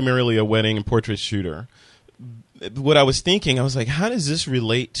you're primarily a wedding and portrait shooter. What I was thinking, I was like, how does this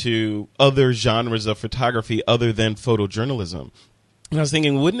relate to other genres of photography other than photojournalism? And I was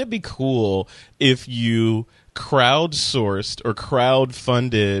thinking, wouldn't it be cool if you crowdsourced or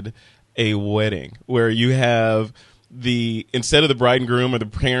crowdfunded a wedding where you have instead of the bride and groom or the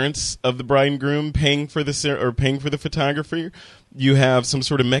parents of the bride and groom paying for the photographer, you have some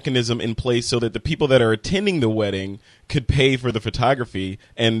sort of mechanism in place so that the people that are attending the wedding could pay for the photography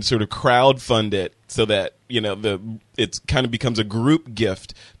and sort of crowdfund it so that, it kind of becomes a group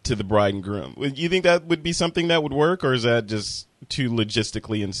gift to the bride and groom. You think that would be something that would work, or is that just too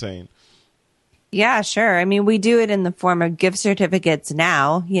logistically insane? Yeah, sure. I mean, we do it in the form of gift certificates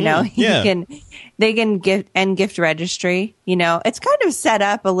now, Yeah. They can gift registry, it's kind of set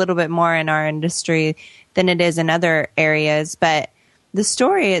up a little bit more in our industry than it is in other areas, but the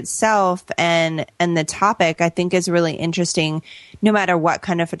story itself and the topic I think is really interesting no matter what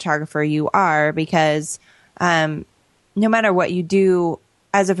kind of photographer you are, because no matter what you do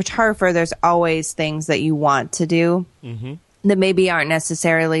as a photographer, there's always things that you want to do. Mm-hmm. That maybe aren't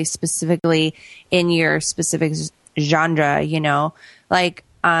necessarily specifically in your specific genre, like,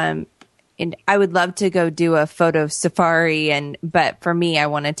 and I would love to go do a photo safari but for me, I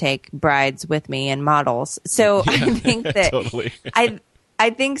want to take brides with me and models. So yeah, I think that totally. I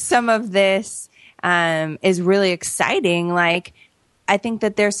think some of this, is really exciting. Like, I think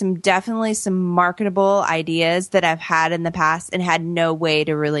that there's definitely some marketable ideas that I've had in the past and had no way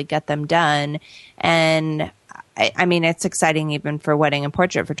to really get them done. And I mean, it's exciting even for wedding and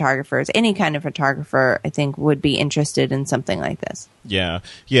portrait photographers. Any kind of photographer, I think, would be interested in something like this. Yeah.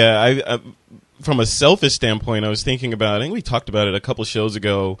 I from a selfish standpoint, I was thinking about, I think we talked about it a couple shows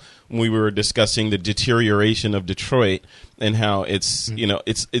ago when we were discussing the deterioration of Detroit and how it's,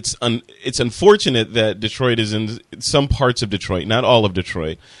 it's unfortunate that Detroit is in some parts of Detroit, not all of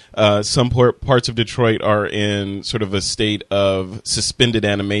Detroit. Some parts of Detroit are in sort of a state of suspended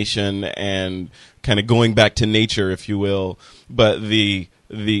animation and kind of going back to nature, if you will. But the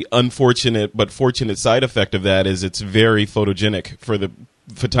unfortunate but fortunate side effect of that is it's very photogenic for the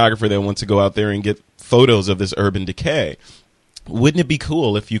photographer that wants to go out there and get photos of this urban decay. Wouldn't it be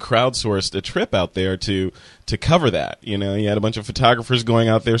cool if you crowdsourced a trip out there to cover that? You had a bunch of photographers going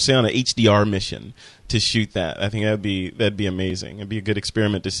out there, say on an HDR mission to shoot that. I think that'd be amazing. It'd be a good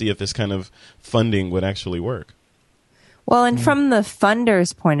experiment to see if this kind of funding would actually work. Well, and from the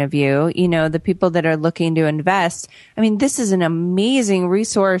funders' point of view, the people that are looking to invest, I mean, this is an amazing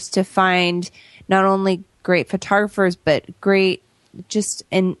resource to find not only great photographers, but great just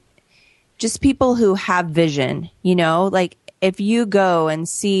people who have vision, like if you go and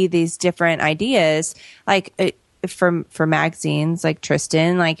see these different ideas, like for magazines like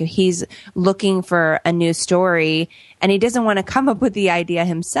Tristan, like he's looking for a new story and he doesn't want to come up with the idea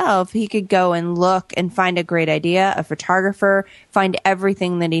himself. He could go and look and find a great idea, a photographer, find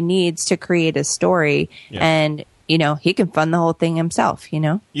everything that he needs to create a story. Yeah. And he can fund the whole thing himself,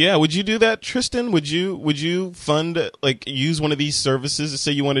 Yeah. Would you do that, Tristan? Would you fund, like, use one of these services?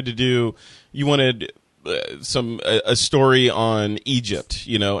 Say you wanted a story on Egypt,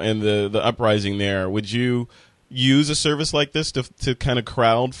 and the uprising there. Would you use a service like this to kind of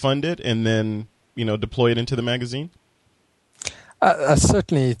crowd fund it and then, deploy it into the magazine? I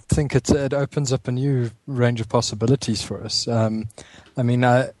certainly think it opens up a new range of possibilities for us. I'm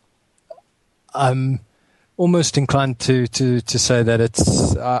almost inclined to say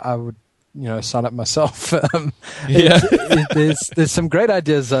that I would sign up myself. There's some great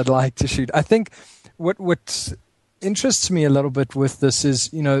ideas I'd like to shoot. I think what interests me a little bit with this is,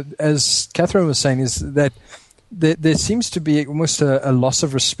 as Catherine was saying, is that there seems to be almost a loss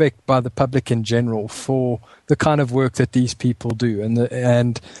of respect by the public in general for the kind of work that these people do,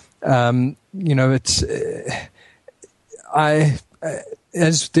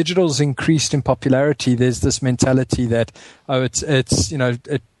 as digital's increased in popularity, there's this mentality that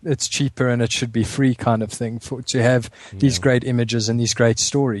it's cheaper and it should be free kind of thing to have these great images and these great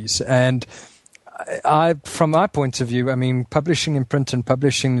stories. And from my point of view, I mean, publishing in print and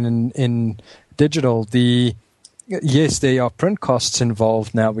publishing in digital, yes, there are print costs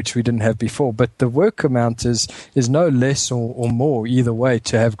involved now, which we didn't have before, but the work amount is no less or more either way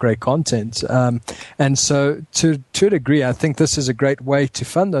to have great content. And so to a degree, I think this is a great way to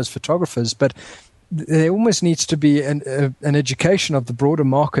fund those photographers, but there almost needs to be an education of the broader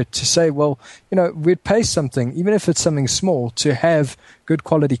market to say, well, we'd pay something, even if it's something small, to have good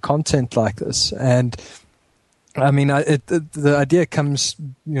quality content like this. And I mean, the idea comes,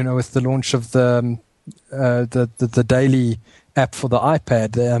 with the launch of the daily app for the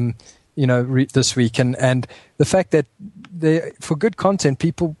iPad, this week, and the fact that for good content,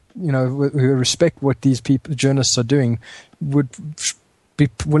 people, who respect what these journalists are doing, would be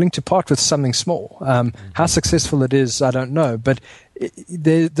willing to part with something small. How successful it is, I don't know, but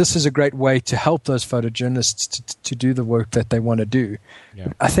this is a great way to help those photojournalists to do the work that they want to do.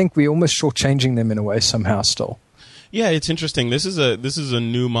 Yeah. I think we're almost shortchanging them in a way somehow still. Yeah, it's interesting. This is a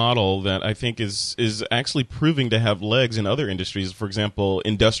new model that I think is actually proving to have legs in other industries. For example,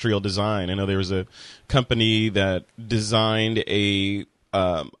 industrial design. I know there was a company that designed a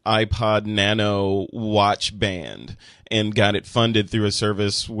iPod Nano watch band and got it funded through a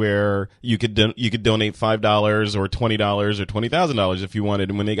service where you could donate $5 or $20 or $20,000 if you wanted.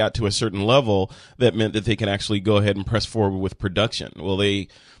 And when they got to a certain level, that meant that they can actually go ahead and press forward with production. Well,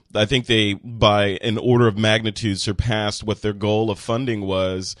 I think they, by an order of magnitude, surpassed what their goal of funding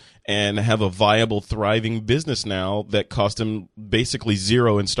was and have a viable, thriving business now that cost them basically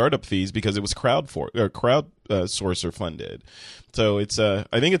zero in startup fees because it was crowdsourcer funded. So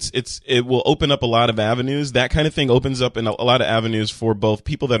I think it will open up a lot of avenues. That kind of thing opens up a lot of avenues for both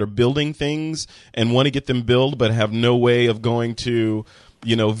people that are building things and want to get them built but have no way of going to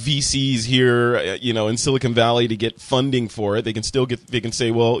VCs here, in Silicon Valley to get funding for it. They can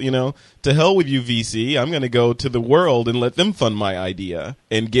say, well, to hell with you, VC. I'm going to go to the world and let them fund my idea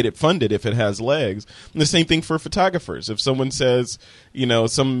and get it funded if it has legs. And the same thing for photographers. If someone says,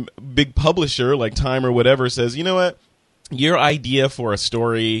 some big publisher like Time or whatever says, you know what, your idea for a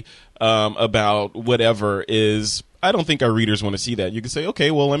story about whatever is, I don't think our readers want to see that. You can say,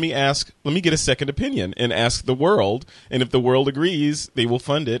 okay, well, let me get a second opinion and ask the world, and if the world agrees, they will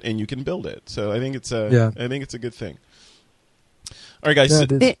fund it and you can build it. So I think it's a good thing. All right, guys,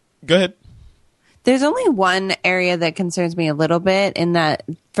 go ahead. There's only one area that concerns me a little bit, in that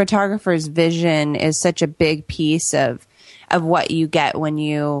photographer's vision is such a big piece of what you get when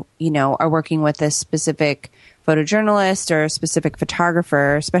you are working with a specific photojournalist or a specific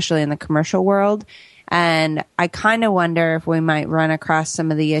photographer, especially in the commercial world. And I kind of wonder if we might run across some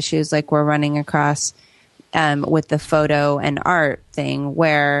of the issues like we're running across with the photo and art thing,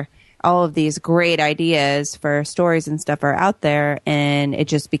 where all of these great ideas for stories and stuff are out there, and it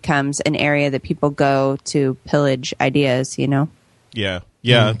just becomes an area that people go to pillage ideas, Yeah,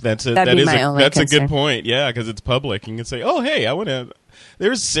 that's a good point. Yeah, because it's public. You can say, oh, hey,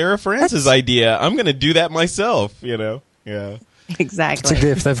 there's Sarah France's idea. I'm going to do that myself, Yeah. Exactly.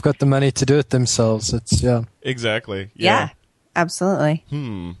 Particularly if they've got the money to do it themselves. Exactly. Yeah, absolutely.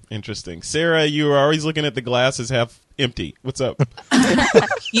 Interesting. Sarah, you are always looking at the glass as half empty. What's up?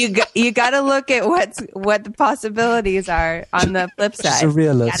 You got to look at what the possibilities are on the flip side. She's a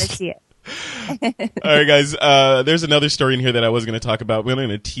realist. Got to see it. All right, guys. There's another story in here that I was going to talk about. We're going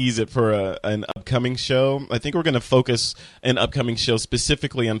to tease it for an upcoming show. I think we're going to focus an upcoming show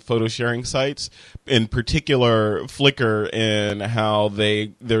specifically on photo sharing sites, in particular Flickr, and how they're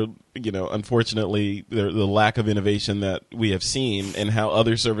unfortunately, the lack of innovation that we have seen, and how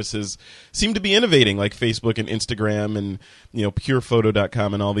other services seem to be innovating, like Facebook and Instagram and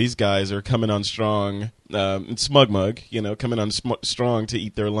PurePhoto.com, and all these guys are coming on strong. And SmugMug, coming on strong to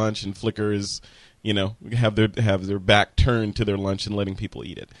eat their lunch, and Flickr is, have their back turned to their lunch and letting people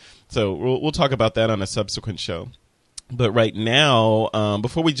eat it. So we'll talk about that on a subsequent show. But right now,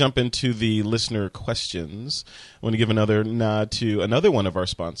 before we jump into the listener questions, I want to give another nod to another one of our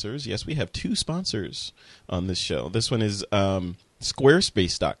sponsors. Yes, we have two sponsors on this show. This one is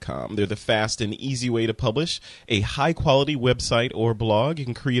Squarespace.com. They're the fast and easy way to publish a high-quality website or blog. You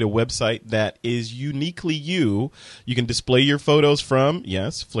can create a website that is uniquely you. You can display your photos from,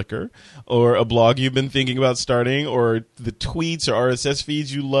 yes, Flickr, or a blog you've been thinking about starting, or the tweets or RSS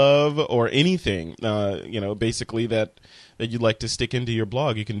feeds you love, or anything, basically that you'd like to stick into your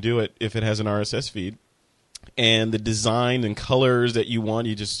blog. You can do it if it has an RSS feed. And the design and colors that you want,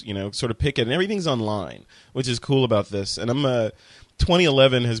 you just, sort of pick it. And everything's online, which is cool about this. And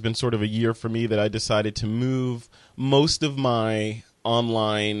 2011 has been sort of a year for me that I decided to move most of my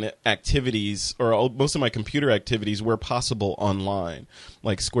online activities, or most of my computer activities, where possible, online.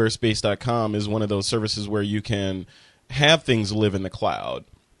 Like Squarespace.com is one of those services where you can have things live in the cloud,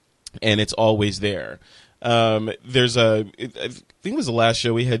 and it's always there. I think it was the last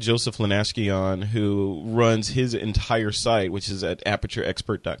show we had Joseph Linaschke on, who runs his entire site, which is at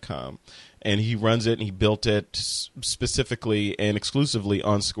apertureexpert.com. And he runs it, and he built it specifically and exclusively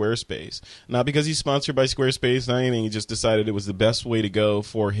on Squarespace. Not because he's sponsored by Squarespace, not anything. He just decided it was the best way to go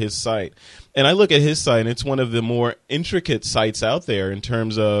for his site. And I look at his site, and it's one of the more intricate sites out there in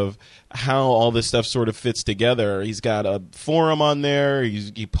terms of how all this stuff sort of fits together. He's got a forum on there.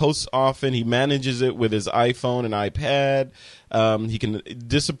 He posts often. He manages it with his iPhone and iPad. He can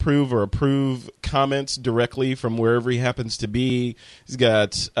disapprove or approve comments directly from wherever he happens to be. He's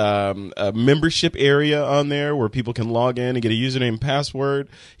got a membership area on there where people can log in and get a username and password.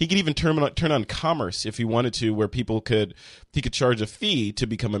 He could even turn on commerce if he wanted to, where he could charge a fee to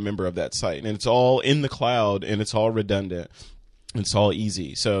become a member of that site. And it's all in the cloud, and it's all redundant. It's all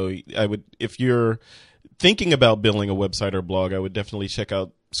easy. So if you're thinking about building a website or blog, I would definitely check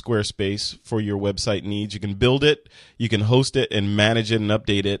out Squarespace for your website needs. You can build it, you can host it, and manage it and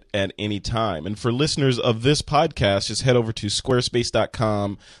update it at any time. And for listeners of this podcast, just head over to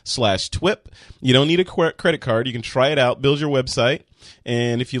squarespace.com/TWIP. You don't need a credit card. You can try it out, build your website,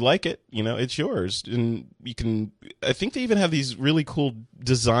 and if you like it, it's yours. And you can, I think they even have these really cool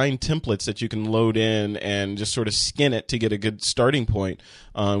design templates that you can load in and just sort of skin it to get a good starting point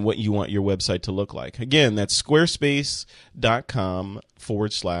on what you want your website to look like. Again, that's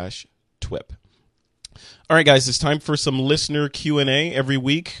squarespace.com/TWIP. All right, guys, it's time for some listener Q&A. Every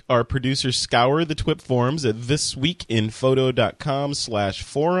week, our producers scour the TWIP forums at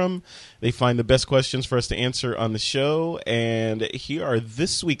thisweekinphoto.com/forum. They find the best questions for us to answer on the show. And here are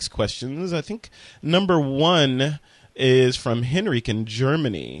this week's questions. I think number one is from Henrik in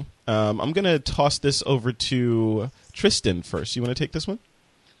Germany. I'm going to toss this over to Tristan first. You want to take this one?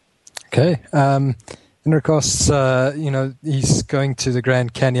 Okay. Henrik asks, he's going to the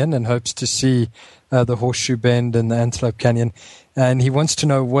Grand Canyon and hopes to see the Horseshoe Bend and the Antelope Canyon. And he wants to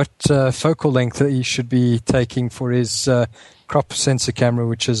know what focal length that he should be taking for his crop sensor camera,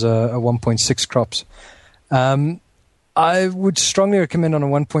 which is a 1.6 crops. I would strongly recommend on a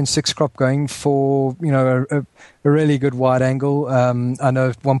 1.6 crop going for, a really good wide angle. I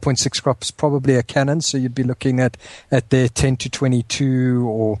know 1.6 crop is probably a Canon, so you'd be looking at their 10-22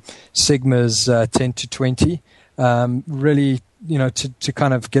 or Sigma's 10-20. Really, to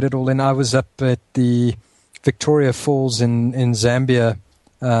kind of get it all in. I was up at the Victoria Falls in Zambia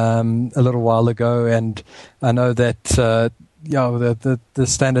a little while ago, and I know that the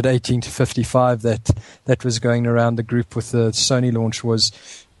standard 18-55 that was going around the group with the Sony launch was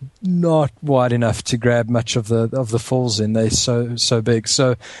not wide enough to grab much of the falls in. They're so big.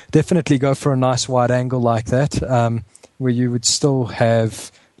 So definitely go for a nice wide angle like that, where you would still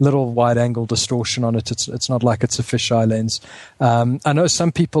have little wide angle distortion on it. It's not like it's a fisheye lens. I know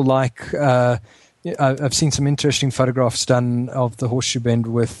some people like. I've seen some interesting photographs done of the Horseshoe Bend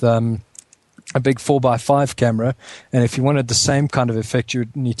with a big 4x5 camera, and if you wanted the same kind of effect, you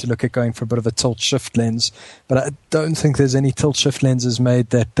would need to look at going for a bit of a tilt-shift lens. But I don't think there's any tilt-shift lenses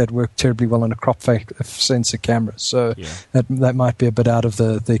made that work terribly well on a crop sensor camera. So that might be a bit out of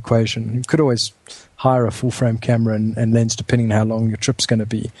the equation. You could always hire a full-frame camera and lens depending on how long your trip's going to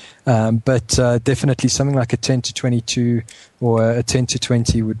be. But definitely something like a 10-22 or a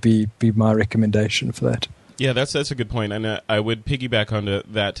 10-20 would be my recommendation for that. Yeah, that's a good point. And I would piggyback onto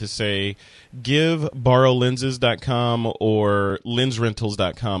that to say give borrowlenses.com or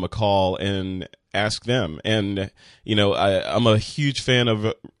lensrentals.com a call and ask them. And, I'm a huge fan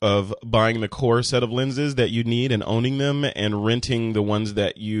of buying the core set of lenses that you need and owning them and renting the ones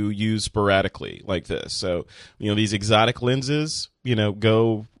that you use sporadically like this. So, these exotic lenses,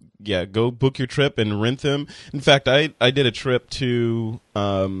 go book your trip and rent them. In fact, I did a trip to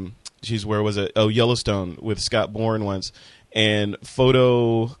where was it? Oh, Yellowstone with Scott Bourne once. And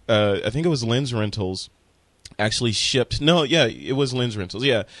I think it was Lens Rentals, actually shipped. No, yeah, it was Lens Rentals.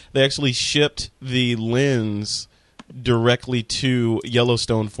 Yeah, they actually shipped the lens directly to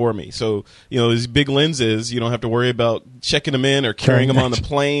Yellowstone for me. So, these big lenses, you don't have to worry about checking them in or carrying them on the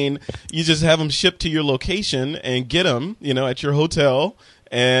plane. You just have them shipped to your location and get them, at your hotel.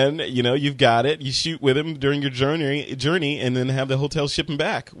 And, you've got it. You shoot with them during your journey and then have the hotel ship them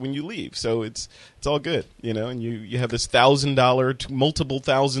back when you leave. So it's all good, and you have this $1,000 to multiple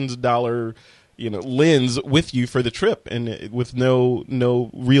thousands of dollar, lens with you for the trip and with no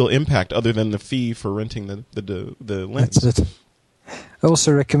real impact other than the fee for renting the lens. That's it. I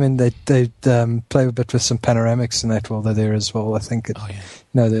also recommend they play a bit with some panoramics and that while they're there as well. I think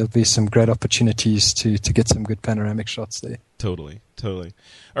there'll be some great opportunities to get some good panoramic shots there. Totally.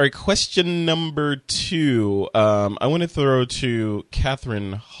 All right, question number 2. I want to throw to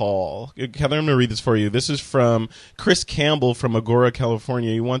Catherine Hall. Catherine, I'm going to read this for you. This is from Chris Campbell from Agoura,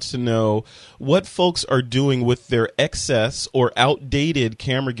 California. He wants to know what folks are doing with their excess or outdated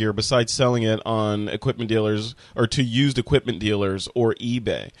camera gear besides selling it on equipment dealers or to used equipment dealers or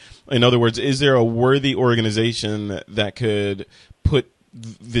eBay. In other words, is there a worthy organization that could put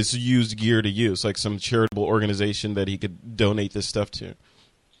this used gear to use, like some charitable organization that he could donate this stuff to?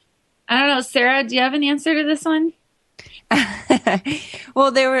 I don't know. Sarah, do you have an answer to this one?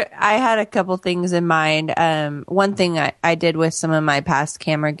 Well, I had a couple things in mind. One thing I did with some of my past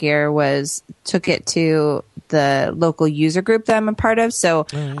camera gear was took it to the local user group that I'm a part of. So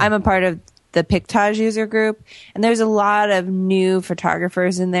I'm a part of the Pictage user group, and there's a lot of new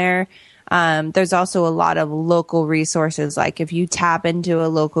photographers in there. There's also a lot of local resources. Like if you tap into a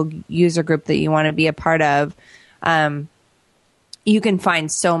local user group that you want to be a part of, you can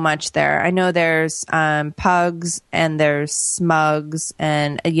find so much there. I know there's Pugs and there's Smugs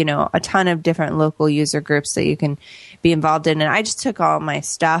and, a ton of different local user groups that you can be involved in. And I just took all my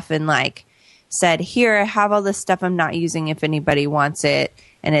stuff and said, here, I have all this stuff I'm not using. If anybody wants it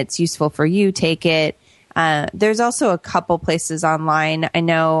and it's useful for you, take it. There's also a couple places online. I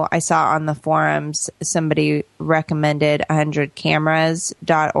know I saw on the forums somebody recommended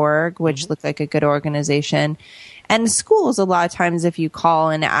 100cameras.org, which looked like a good organization. And schools, a lot of times, if you call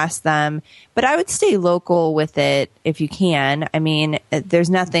and ask them, but I would stay local with it if you can. I mean, there's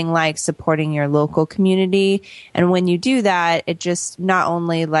nothing like supporting your local community. And when you do that, it just not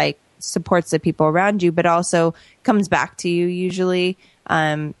only supports the people around you, but also comes back to you usually,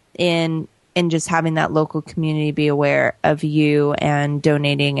 in just having that local community be aware of you and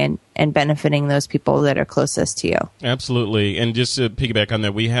donating and benefiting those people that are closest to you. Absolutely. And just to piggyback on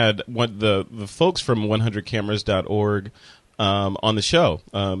that, we had the folks from 100cameras.org on the show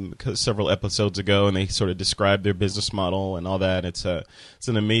several episodes ago, and they sort of described their business model and all that. It's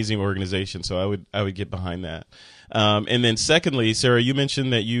an amazing organization, so I would get behind that. And then secondly, Sarah, you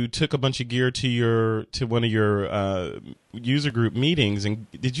mentioned that you took a bunch of gear to one of your user group meetings, and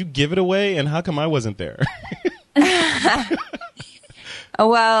did you give it away? And how come I wasn't there?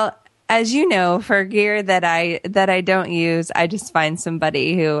 Well, as you know, for gear that I don't use, I just find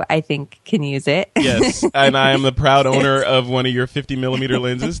somebody who I think can use it. Yes, and I am the proud owner of one of your 50 millimeter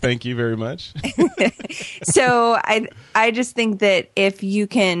lenses. Thank you very much. So I just think that if you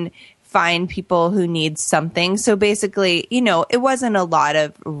can find people who need something. So basically, it wasn't a lot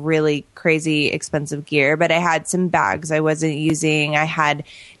of really crazy expensive gear, but I had some bags I wasn't using. I had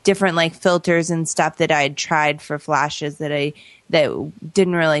different filters and stuff that I had tried for flashes that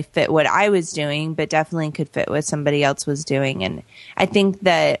didn't really fit what I was doing, but definitely could fit what somebody else was doing. And I think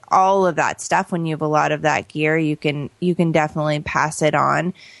that all of that stuff, when you have a lot of that gear, you can definitely pass it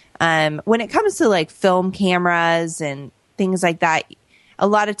on. When it comes to film cameras and things like that, a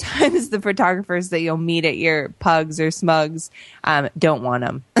lot of times the photographers that you'll meet at your Pugs or Smugs don't want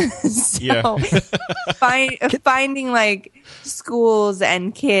them. So finding schools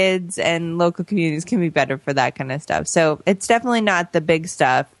and kids and local communities can be better for that kind of stuff. So it's definitely not the big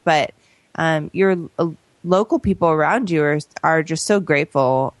stuff, but your local people around you are just so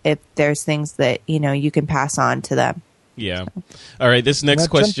grateful if there's things that, you can pass on to them. Yeah. All right. This next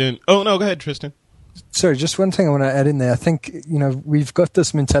question. Oh, no, go ahead, Tristan. Sorry, just one thing I want to add in there. I think, we've got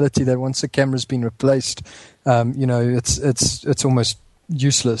this mentality that once a camera's been replaced, it's almost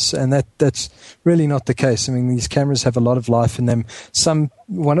useless, and that's really not the case. I mean, these cameras have a lot of life in them.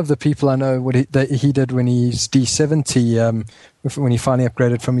 One of the people I know, what he did when he's D70, when he finally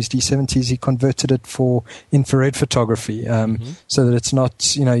upgraded from his D70s, he converted it for infrared photography, so that it's not,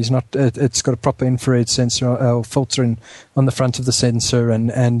 it's got a proper infrared sensor or filter on the front of the sensor, and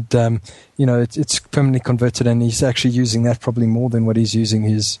it's permanently converted, and he's actually using that probably more than what he's using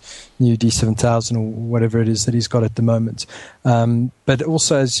his new D7000 or whatever it is that he's got at the moment. But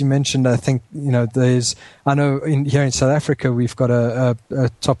also, as you mentioned, I think, I know here in South Africa, we've got a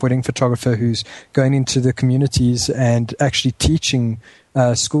top wedding photographer who's going into the communities and actually teaching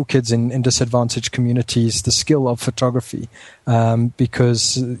school kids in disadvantaged communities the skill of photography,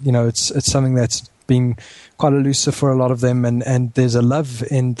 because it's something that's been quite elusive for a lot of them, and there's a love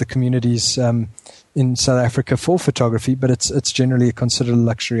in the communities in South Africa for photography, but it's generally considered a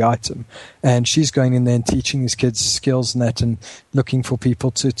luxury item. And she's going in there and teaching these kids skills and that, and looking for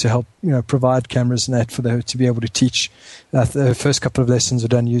people to help provide cameras and that for her to be able to teach. The first couple of lessons were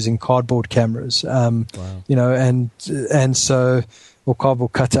done using cardboard cameras, wow. And so, or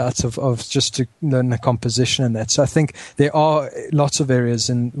cardboard cutouts of just to learn the composition and that. So I think there are lots of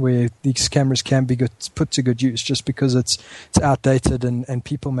areas where these cameras can be put to good use. Just because it's outdated and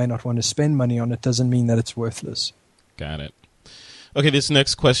people may not want to spend money on it doesn't mean that it's worthless. Got it. Okay, this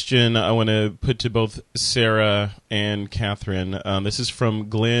next question I want to put to both Sarah and Catherine. This is from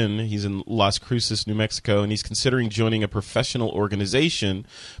Glenn. He's in Las Cruces, New Mexico, and he's considering joining a professional organization,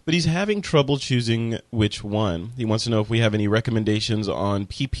 but he's having trouble choosing which one. He wants to know if we have any recommendations on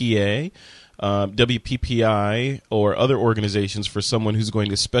PPA, WPPI, or other organizations for someone who's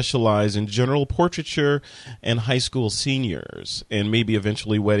going to specialize in general portraiture and high school seniors, and maybe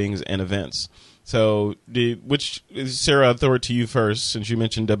eventually weddings and events. So, Sarah, I'll throw it to you first, since you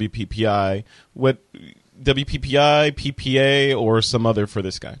mentioned WPPI. What, WPPI, PPA, or some other for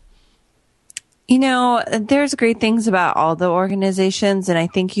this guy? There's great things about all the organizations, and I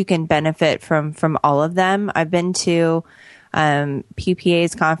think you can benefit from all of them. I've been to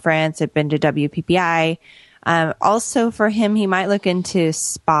PPA's conference. I've been to WPPI. Also, for him, he might look into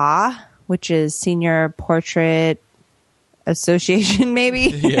SPA, which is Senior Portrait association, maybe.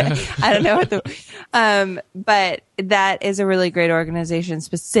 Yeah. I don't know what but that is a really great organization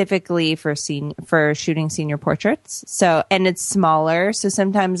specifically for shooting senior portraits. So, and it's smaller. So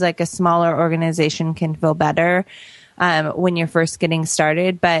sometimes like a smaller organization can feel better, when you're first getting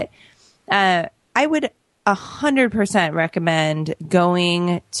started. But, I would 100% recommend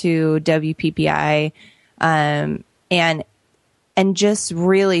going to WPPI, and just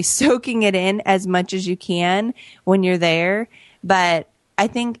really soaking it in as much as you can when you're there. But I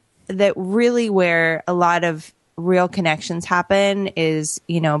think that really where a lot of real connections happen is,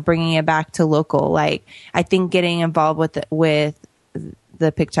 bringing it back to local. Like, I think getting involved with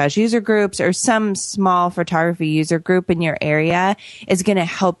the Pictage user groups or some small photography user group in your area is going to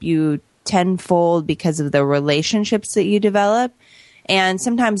help you tenfold because of the relationships that you develop. And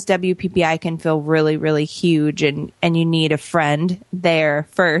sometimes WPPI can feel really, really huge, and you need a friend there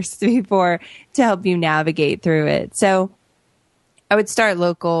first to help you navigate through it. So I would start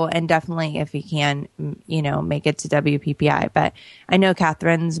local, and definitely if you can, make it to WPPI. But I know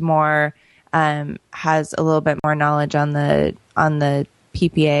Catherine's more, has a little bit more knowledge on the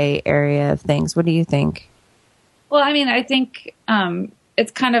PPA area of things. What do you think? Well, I mean, I think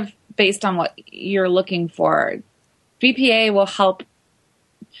it's kind of based on what you're looking for. BPA will help.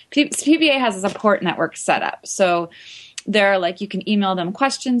 PPA has a support network set up. So they're like, you can email them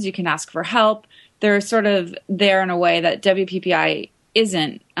questions, you can ask for help. They're sort of there in a way that WPPI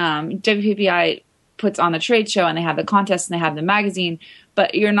isn't. WPPI puts on the trade show, and they have the contest, and they have the magazine,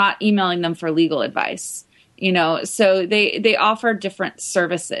 but you're not emailing them for legal advice. So they offer different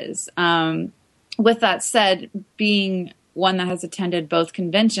services. With that said, being one that has attended both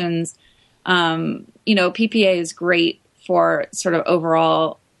conventions, PPA is great for sort of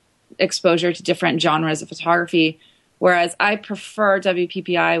overall exposure to different genres of photography, whereas I prefer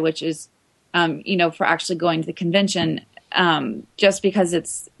WPPI, which is, for actually going to the convention, just because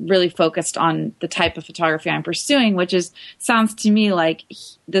it's really focused on the type of photography I'm pursuing, which sounds to me like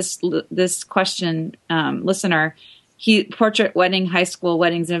this question, listener, portrait, wedding, high school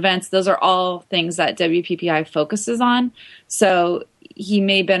weddings and events, those are all things that WPPI focuses on. So he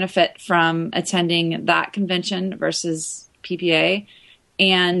may benefit from attending that convention versus PPA.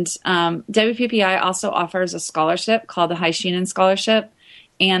 And WPPI also offers a scholarship called the Heishinen Scholarship.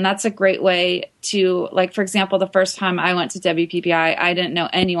 And that's a great way to, like, for example, the first time I went to WPPI, I didn't know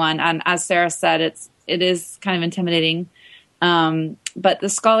anyone. And as Sarah said, it is kind of intimidating. But the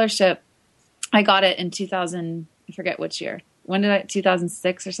scholarship, I got it in 2000, I forget which year. When did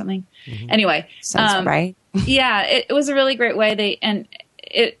 2006 or something? Mm-hmm. Anyway. Sounds right. Yeah, it was a really great way.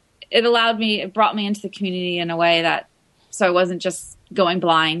 It brought me into the community in a way so I wasn't just going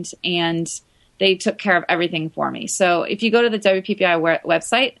blind, and they took care of everything for me. So if you go to the WPPI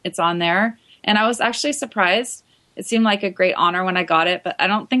website, it's on there. And I was actually surprised. It seemed like a great honor when I got it, but I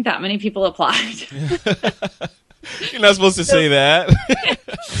don't think that many people applied. You're not supposed to say that.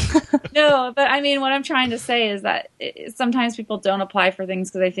 No, but I mean, what I'm trying to say is that sometimes people don't apply for things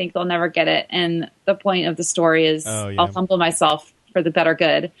because they think they'll never get it. And the point of the story is I'll humble myself for the better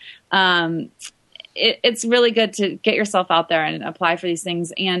good. It's really good to get yourself out there and apply for these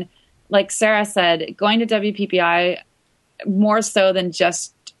things. And like Sarah said, going to WPPI, more so than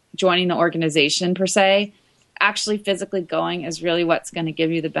just joining the organization per se, actually physically going is really what's going to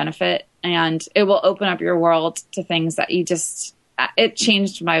give you the benefit. And it will open up your world to things that it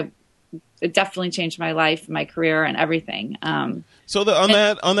definitely changed my life, my career, and everything. So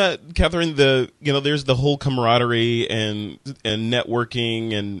on that, Catherine, there's the whole camaraderie and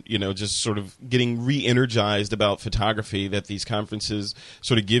networking and, just sort of getting re-energized about photography that these conferences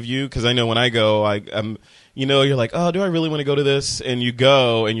sort of give you. Because I know when I go, I'm you're like, oh, do I really want to go to this? And you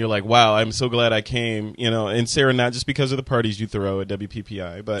go and you're like, wow, I'm so glad I came, and Sarah, not just because of the parties you throw at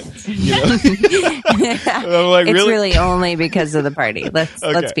WPPI, but, I'm like, it's really only because of the party. Let's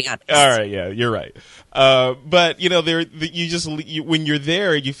be honest. All right. Yeah, you're right. But when you're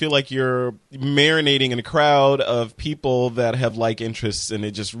there, you feel like you're marinating in a crowd of people that have like interests, and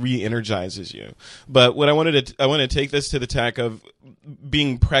it just re-energizes you. But what I want to take this to the tack of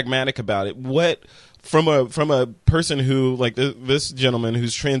being pragmatic about it. What from a person who, like this gentleman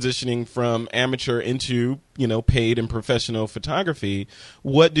who's transitioning from amateur into paid and professional photography,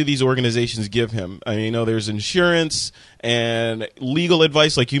 what do these organizations give him? I mean, there's insurance and legal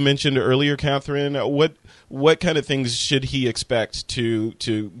advice, like you mentioned earlier, Catherine. What kind of things should he expect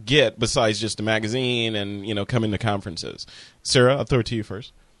to get besides just a magazine and coming to conferences? Sarah, I'll throw it to you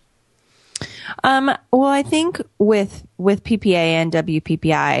first. Well, I think with PPA and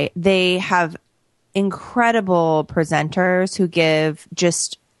WPPI, they have incredible presenters who give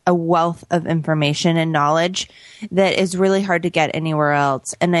just a wealth of information and knowledge that is really hard to get anywhere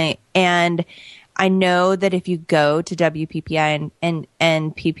else. And I know that if you go to WPPI and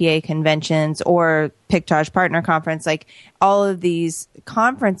PPA conventions or Pictage Partner Conference, like all of these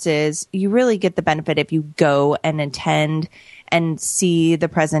conferences, you really get the benefit if you go and attend and see the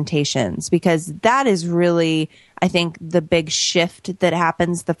presentations, because that is really, I think, the big shift that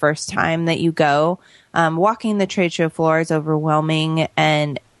happens the first time that you go. Walking the trade show floor is overwhelming,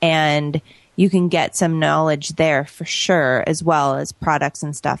 and you can get some knowledge there for sure, as well as products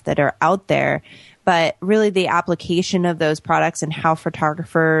and stuff that are out there. But really the application of those products and how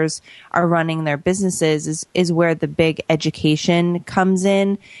photographers are running their businesses is where the big education comes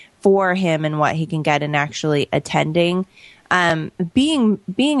in for him and what he can get in actually attending.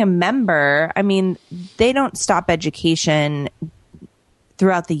 Being a member, I mean, they don't stop education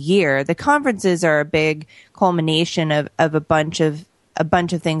throughout the year. The conferences are a big culmination of a bunch of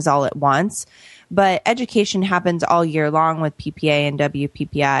things all at once. But education happens all year long with PPA and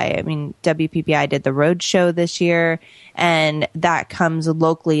WPPI. I mean, WPPI did the road show this year, and that comes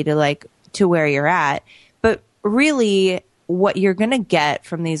locally to where you're at. But really, what you're going to get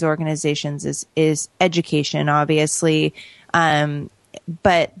from these organizations is education, obviously.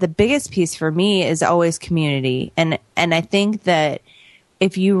 But the biggest piece for me is always community. And I think that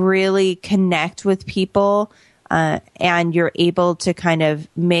if you really connect with people, and you're able to kind of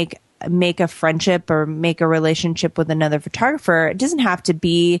make a friendship or make a relationship with another photographer, it doesn't have to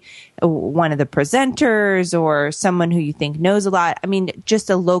be one of the presenters or someone who you think knows a lot. I mean, just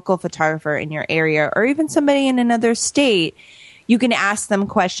a local photographer in your area, or even somebody in another state. You can ask them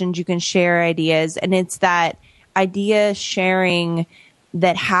questions, you can share ideas, and it's that idea sharing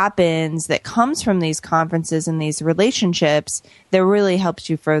that happens, that comes from these conferences and these relationships, that really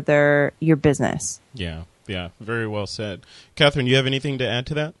helps you further your business. Yeah, very well said. Catherine, you have anything to add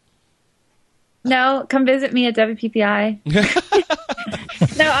to that? No, come visit me at WPPI.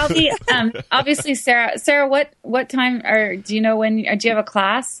 No, I'll be obviously Sarah. Sarah, what time, or do you know when? Or do you have a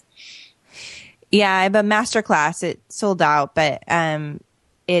class? Yeah, I have a master class. It sold out, but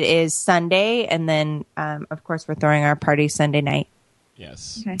it is Sunday, and then of course we're throwing our party Sunday night.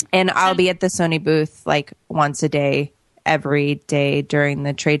 Yes. Okay. And I'll be at the Sony booth like once a day, every day during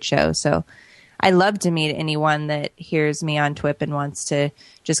the trade show. So I love to meet anyone that hears me on TWIP and wants to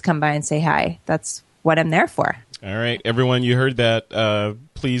just come by and say hi. That's what I'm there for. All right, everyone, you heard that.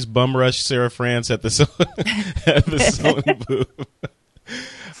 Please bum rush Sarah France at the Sony booth.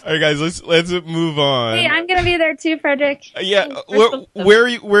 All right, guys, let's move on. Hey, I'm going to be there too, Frederick. Yeah, where are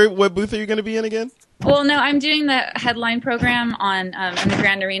you? What booth are you going to be in again? Well, no, I'm doing the headline program on in the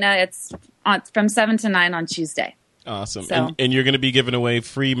Grand Arena. It's from 7 to 9 on Tuesday. Awesome. So. And you're going to be giving away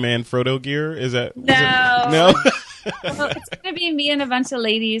free Manfrotto gear? Is that no? No. Well, it's going to be me and a bunch of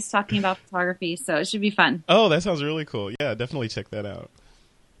ladies talking about photography, so it should be fun. Oh, that sounds really cool. Yeah, definitely check that out.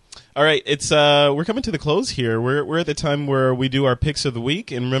 All right, it's we're coming to the close here. We're at the time where we do our picks of the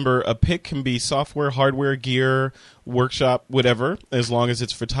week, and remember, a pick can be software, hardware, gear, workshop, whatever, as long as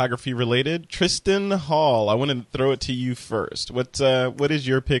it's photography related. Tristan Hall, I want to throw it to you first. What is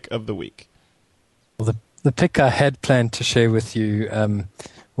your pick of the week? Well, the pick I had planned to share with you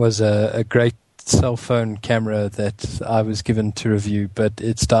was a great cell phone camera that I was given to review, but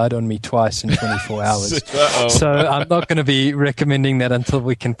it's died on me twice in 24 hours. Uh-oh. So I'm not going to be recommending that until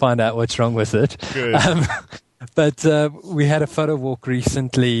we can find out what's wrong with it. Good. But we had a photo walk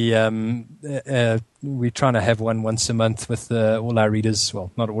recently. We're trying to have one once a month with all our readers.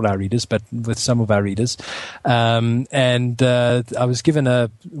 Well, not all our readers, but with some of our readers. And I was given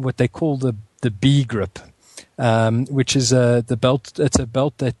what they call the B grip, which is the belt. It's a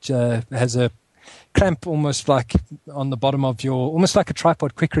belt that has a clamp almost like on the bottom of almost like a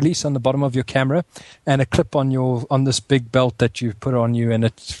tripod quick release on the bottom of your camera, and a clip on this big belt that you put on you, and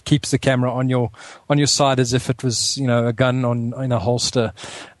it keeps the camera on your side as if it was, a gun in a holster,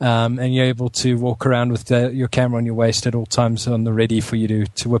 and you're able to walk around with your camera on your waist at all times on the ready for you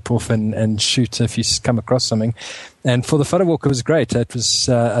to whip off and shoot if you come across something. And for the photo walk, it was great. It was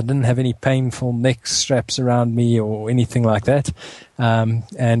I didn't have any painful neck straps around me or anything like that.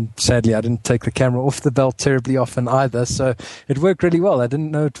 And sadly, I didn't take the camera off the belt terribly often either. So it worked really well. I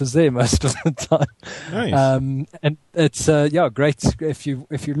didn't know it was there most of the time. Nice. And it's great if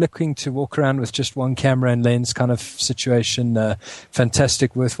you're looking to walk around with just one camera and lens kind of situation.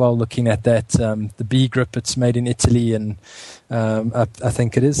 Fantastic, worthwhile looking at that. The B grip, it's made in Italy, and I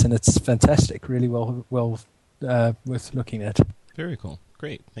think it is, and it's fantastic. Really well worth looking at. Very cool.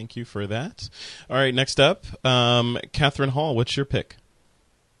 Great. Thank you for that. All right, next up, Catherine Hall, what's your pick?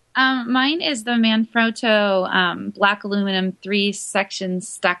 Mine is the Manfrotto black aluminum 3-section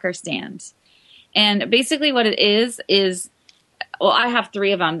stacker stand. And basically what it is, well, I have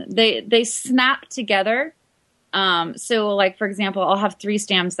 3 of them. They snap together. So like, for example, I'll have 3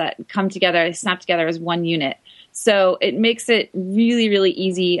 stamps that come together. They snap together as one unit. So it makes it really, really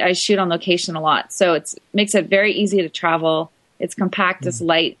easy. I shoot on location a lot. So it makes it very easy to travel. It's compact, it's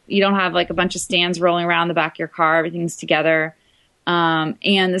light. You don't have like a bunch of stands rolling around the back of your car. Everything's together.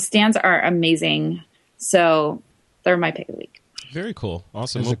 And the stands are amazing. So they're my pick of the week. Very cool.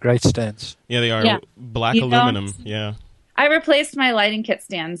 Awesome. Those are great stands. Yeah, they are. Yeah. Black aluminum. Yeah. I replaced my lighting kit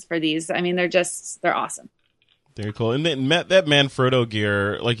stands for these. I mean, they're awesome. Very cool. And then that Manfrotto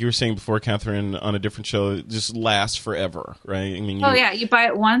gear, like you were saying before, Catherine, on a different show, it just lasts forever, right? I mean, you buy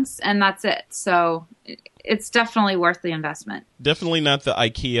it once and that's it. So it's definitely worth the investment. Definitely not the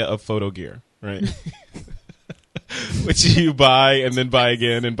IKEA of photo gear, right? Which you buy and then buy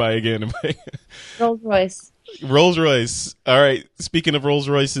again and buy again and buy again. Rolls-Royce. Rolls-Royce. All right. Speaking of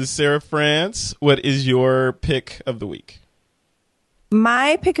Rolls-Royces, Sarah France, what is your pick of the week?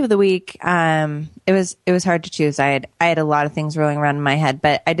 My pick of the week, it was hard to choose. I had a lot of things rolling around in my head,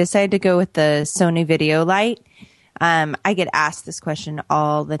 but I decided to go with the Sony Video Light. I get asked this question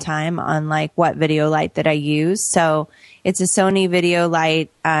all the time on like what video light that I use. So it's a Sony Video Light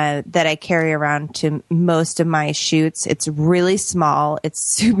that I carry around to most of my shoots. It's really small. It's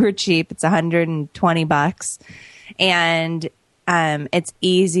super cheap. It's $120, and it's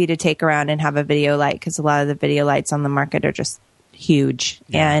easy to take around and have a video light because a lot of the video lights on the market are just huge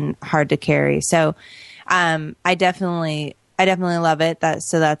and hard to carry. So I definitely love it.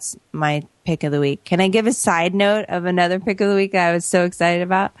 That's my pick of the week. Can I give a side note of another pick of the week that I was so excited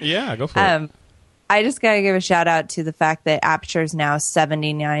about? Yeah, go for it. I just got to give a shout out to the fact that Aperture is now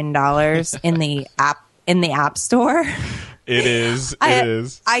 $79 in the App Store. It is. It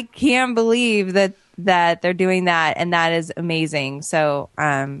is. I can't believe that they're doing that, and that is amazing. So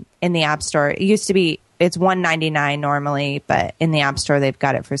in the App Store, it used to be it's $199 normally, but in the App Store they've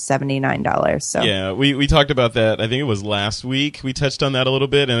got it for $79. So yeah, we talked about that. I think it was last week. We touched on that a little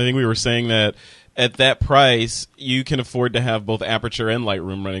bit, and I think we were saying that at that price, you can afford to have both Aperture and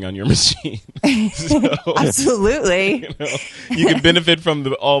Lightroom running on your machine. Absolutely. You can benefit from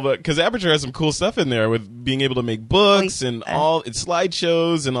because Aperture has some cool stuff in there with being able to make books and all its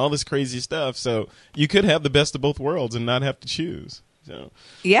slideshows and all this crazy stuff. So you could have the best of both worlds and not have to choose. So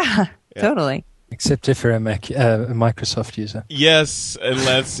yeah. Totally. Except if you're a Microsoft user. Yes,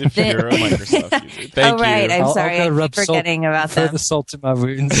 unless if you're a Microsoft user. Thank you. Right. I'm sorry. I'll I keep forgetting about that. Further salt to my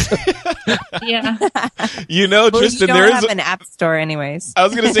wounds. Yeah. Tristan, you don't have an app store anyways. I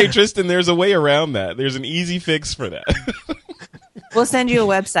was going to say, Tristan, there's a way around that. There's an easy fix for that. We'll send you a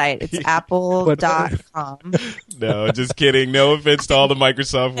website. It's apple.com. No, just kidding. No offense to all the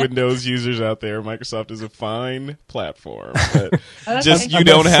Microsoft Windows users out there. Microsoft is a fine platform, but just you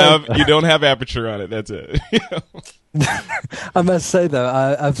don't have Aperture on it. That's it. I must say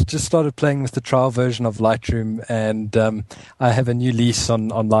though, I've just started playing with the trial version of Lightroom, and I have a new lease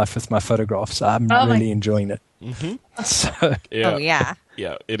on life with my photographs. I'm really enjoying it. Mm-hmm. So, yeah,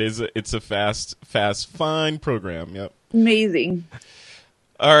 it is. It's a fast, fine program. Yep. Amazing.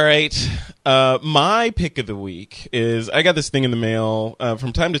 All right. My pick of the week is I got this thing in the mail.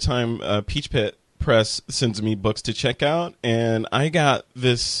 From time to time, Peach Pit Press sends me books to check out, and I got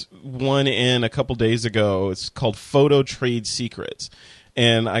this one in a couple days ago. It's called Photo Trade Secrets.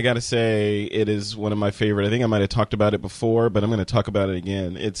 And I got to say, it is one of my favorite. I think I might have talked about it before, but I'm going to talk about it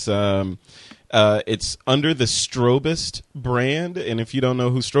again. It's under the Strobist brand, and if you don't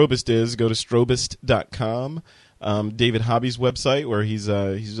know who Strobist is, go to strobist.com. David Hobby's website, where he's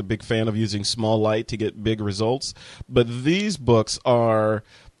a big fan of using small light to get big results. But these books are,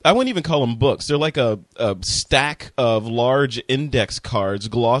 I wouldn't even call them books. They're like a stack of large index cards,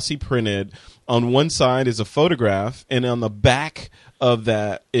 glossy printed. On one side is a photograph, and on the back of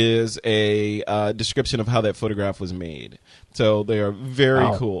that is a description of how that photograph was made. So they are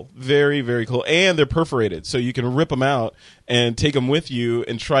very cool. Very, very cool. And they're perforated, so you can rip them out and take them with you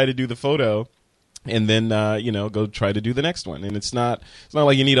and try to do the photo. And then go try to do the next one. And it's not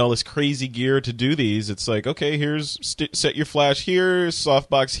like you need all this crazy gear to do these. It's like, okay, here's set your flash here,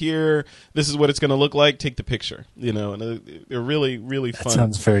 softbox here. This is what it's going to look like. Take the picture. And they're really, really fun. That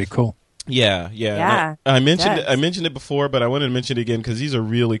sounds very cool. Yeah. I mentioned it before, but I wanted to mention it again because these are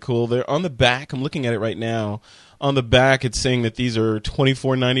really cool. They're on the back. I'm looking at it right now. On the back, it's saying that these are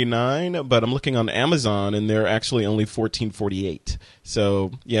 $24.99, but I'm looking on Amazon, and they're actually only $14.48.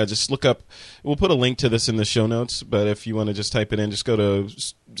 So, yeah, just look up. We'll put a link to this in the show notes, but if you want to just type it in, just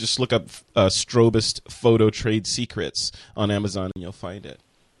look up Strobist Photo Trade Secrets on Amazon, and you'll find it.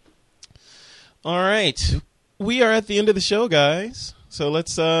 All right. We are at the end of the show, guys. So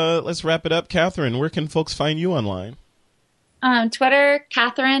let's wrap it up. Catherine, where can folks find you online? Twitter,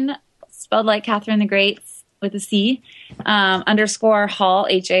 Catherine, spelled like Catherine the Great with a C, _ Hall,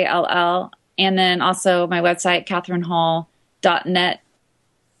 Hall. And then also my website, catherinehall.net.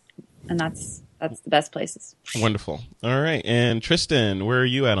 And that's the best places. Wonderful. All right. And Tristan, where are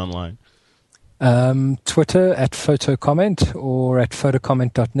you at online? Twitter at photocomment or at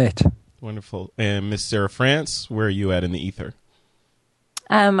photocomment.net. Wonderful. And Miss Sarah France, where are you at in the ether?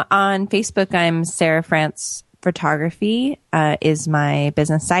 On Facebook, I'm Sarah France Photography is my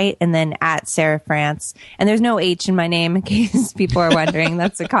business site, and then at Sarah France. And there's no H in my name, in case people are wondering.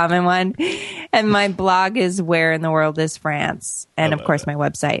 That's a common one. And my blog is Where in the World is France? And of course, my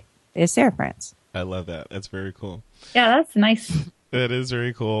website is Sarah France. I love that. That's very cool. Yeah, that's nice. That is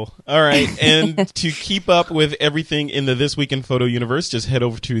very cool. All right. And to keep up with everything in the This Week in Photo universe, just head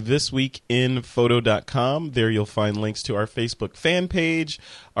over to thisweekinphoto.com. There you'll find links to our Facebook fan page,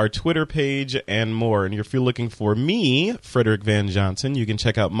 our Twitter page, and more. And if you're looking for me, Frederick Van Johnson, you can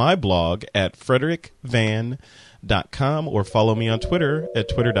check out my blog at frederickvan.com or follow me on Twitter at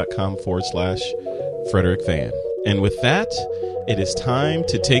twitter.com/Frederick Van. And with that, it is time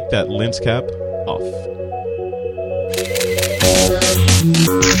to take that lens cap off.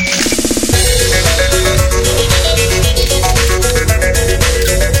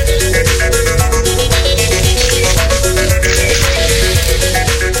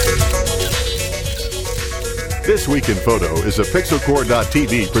 This Week in Photo is a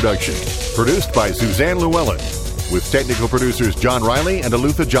Pixelcore.tv production, produced by Suzanne Llewellyn, with technical producers John Riley and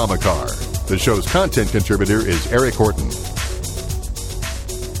Alutha Jamakar. The show's content contributor is Eric Horton.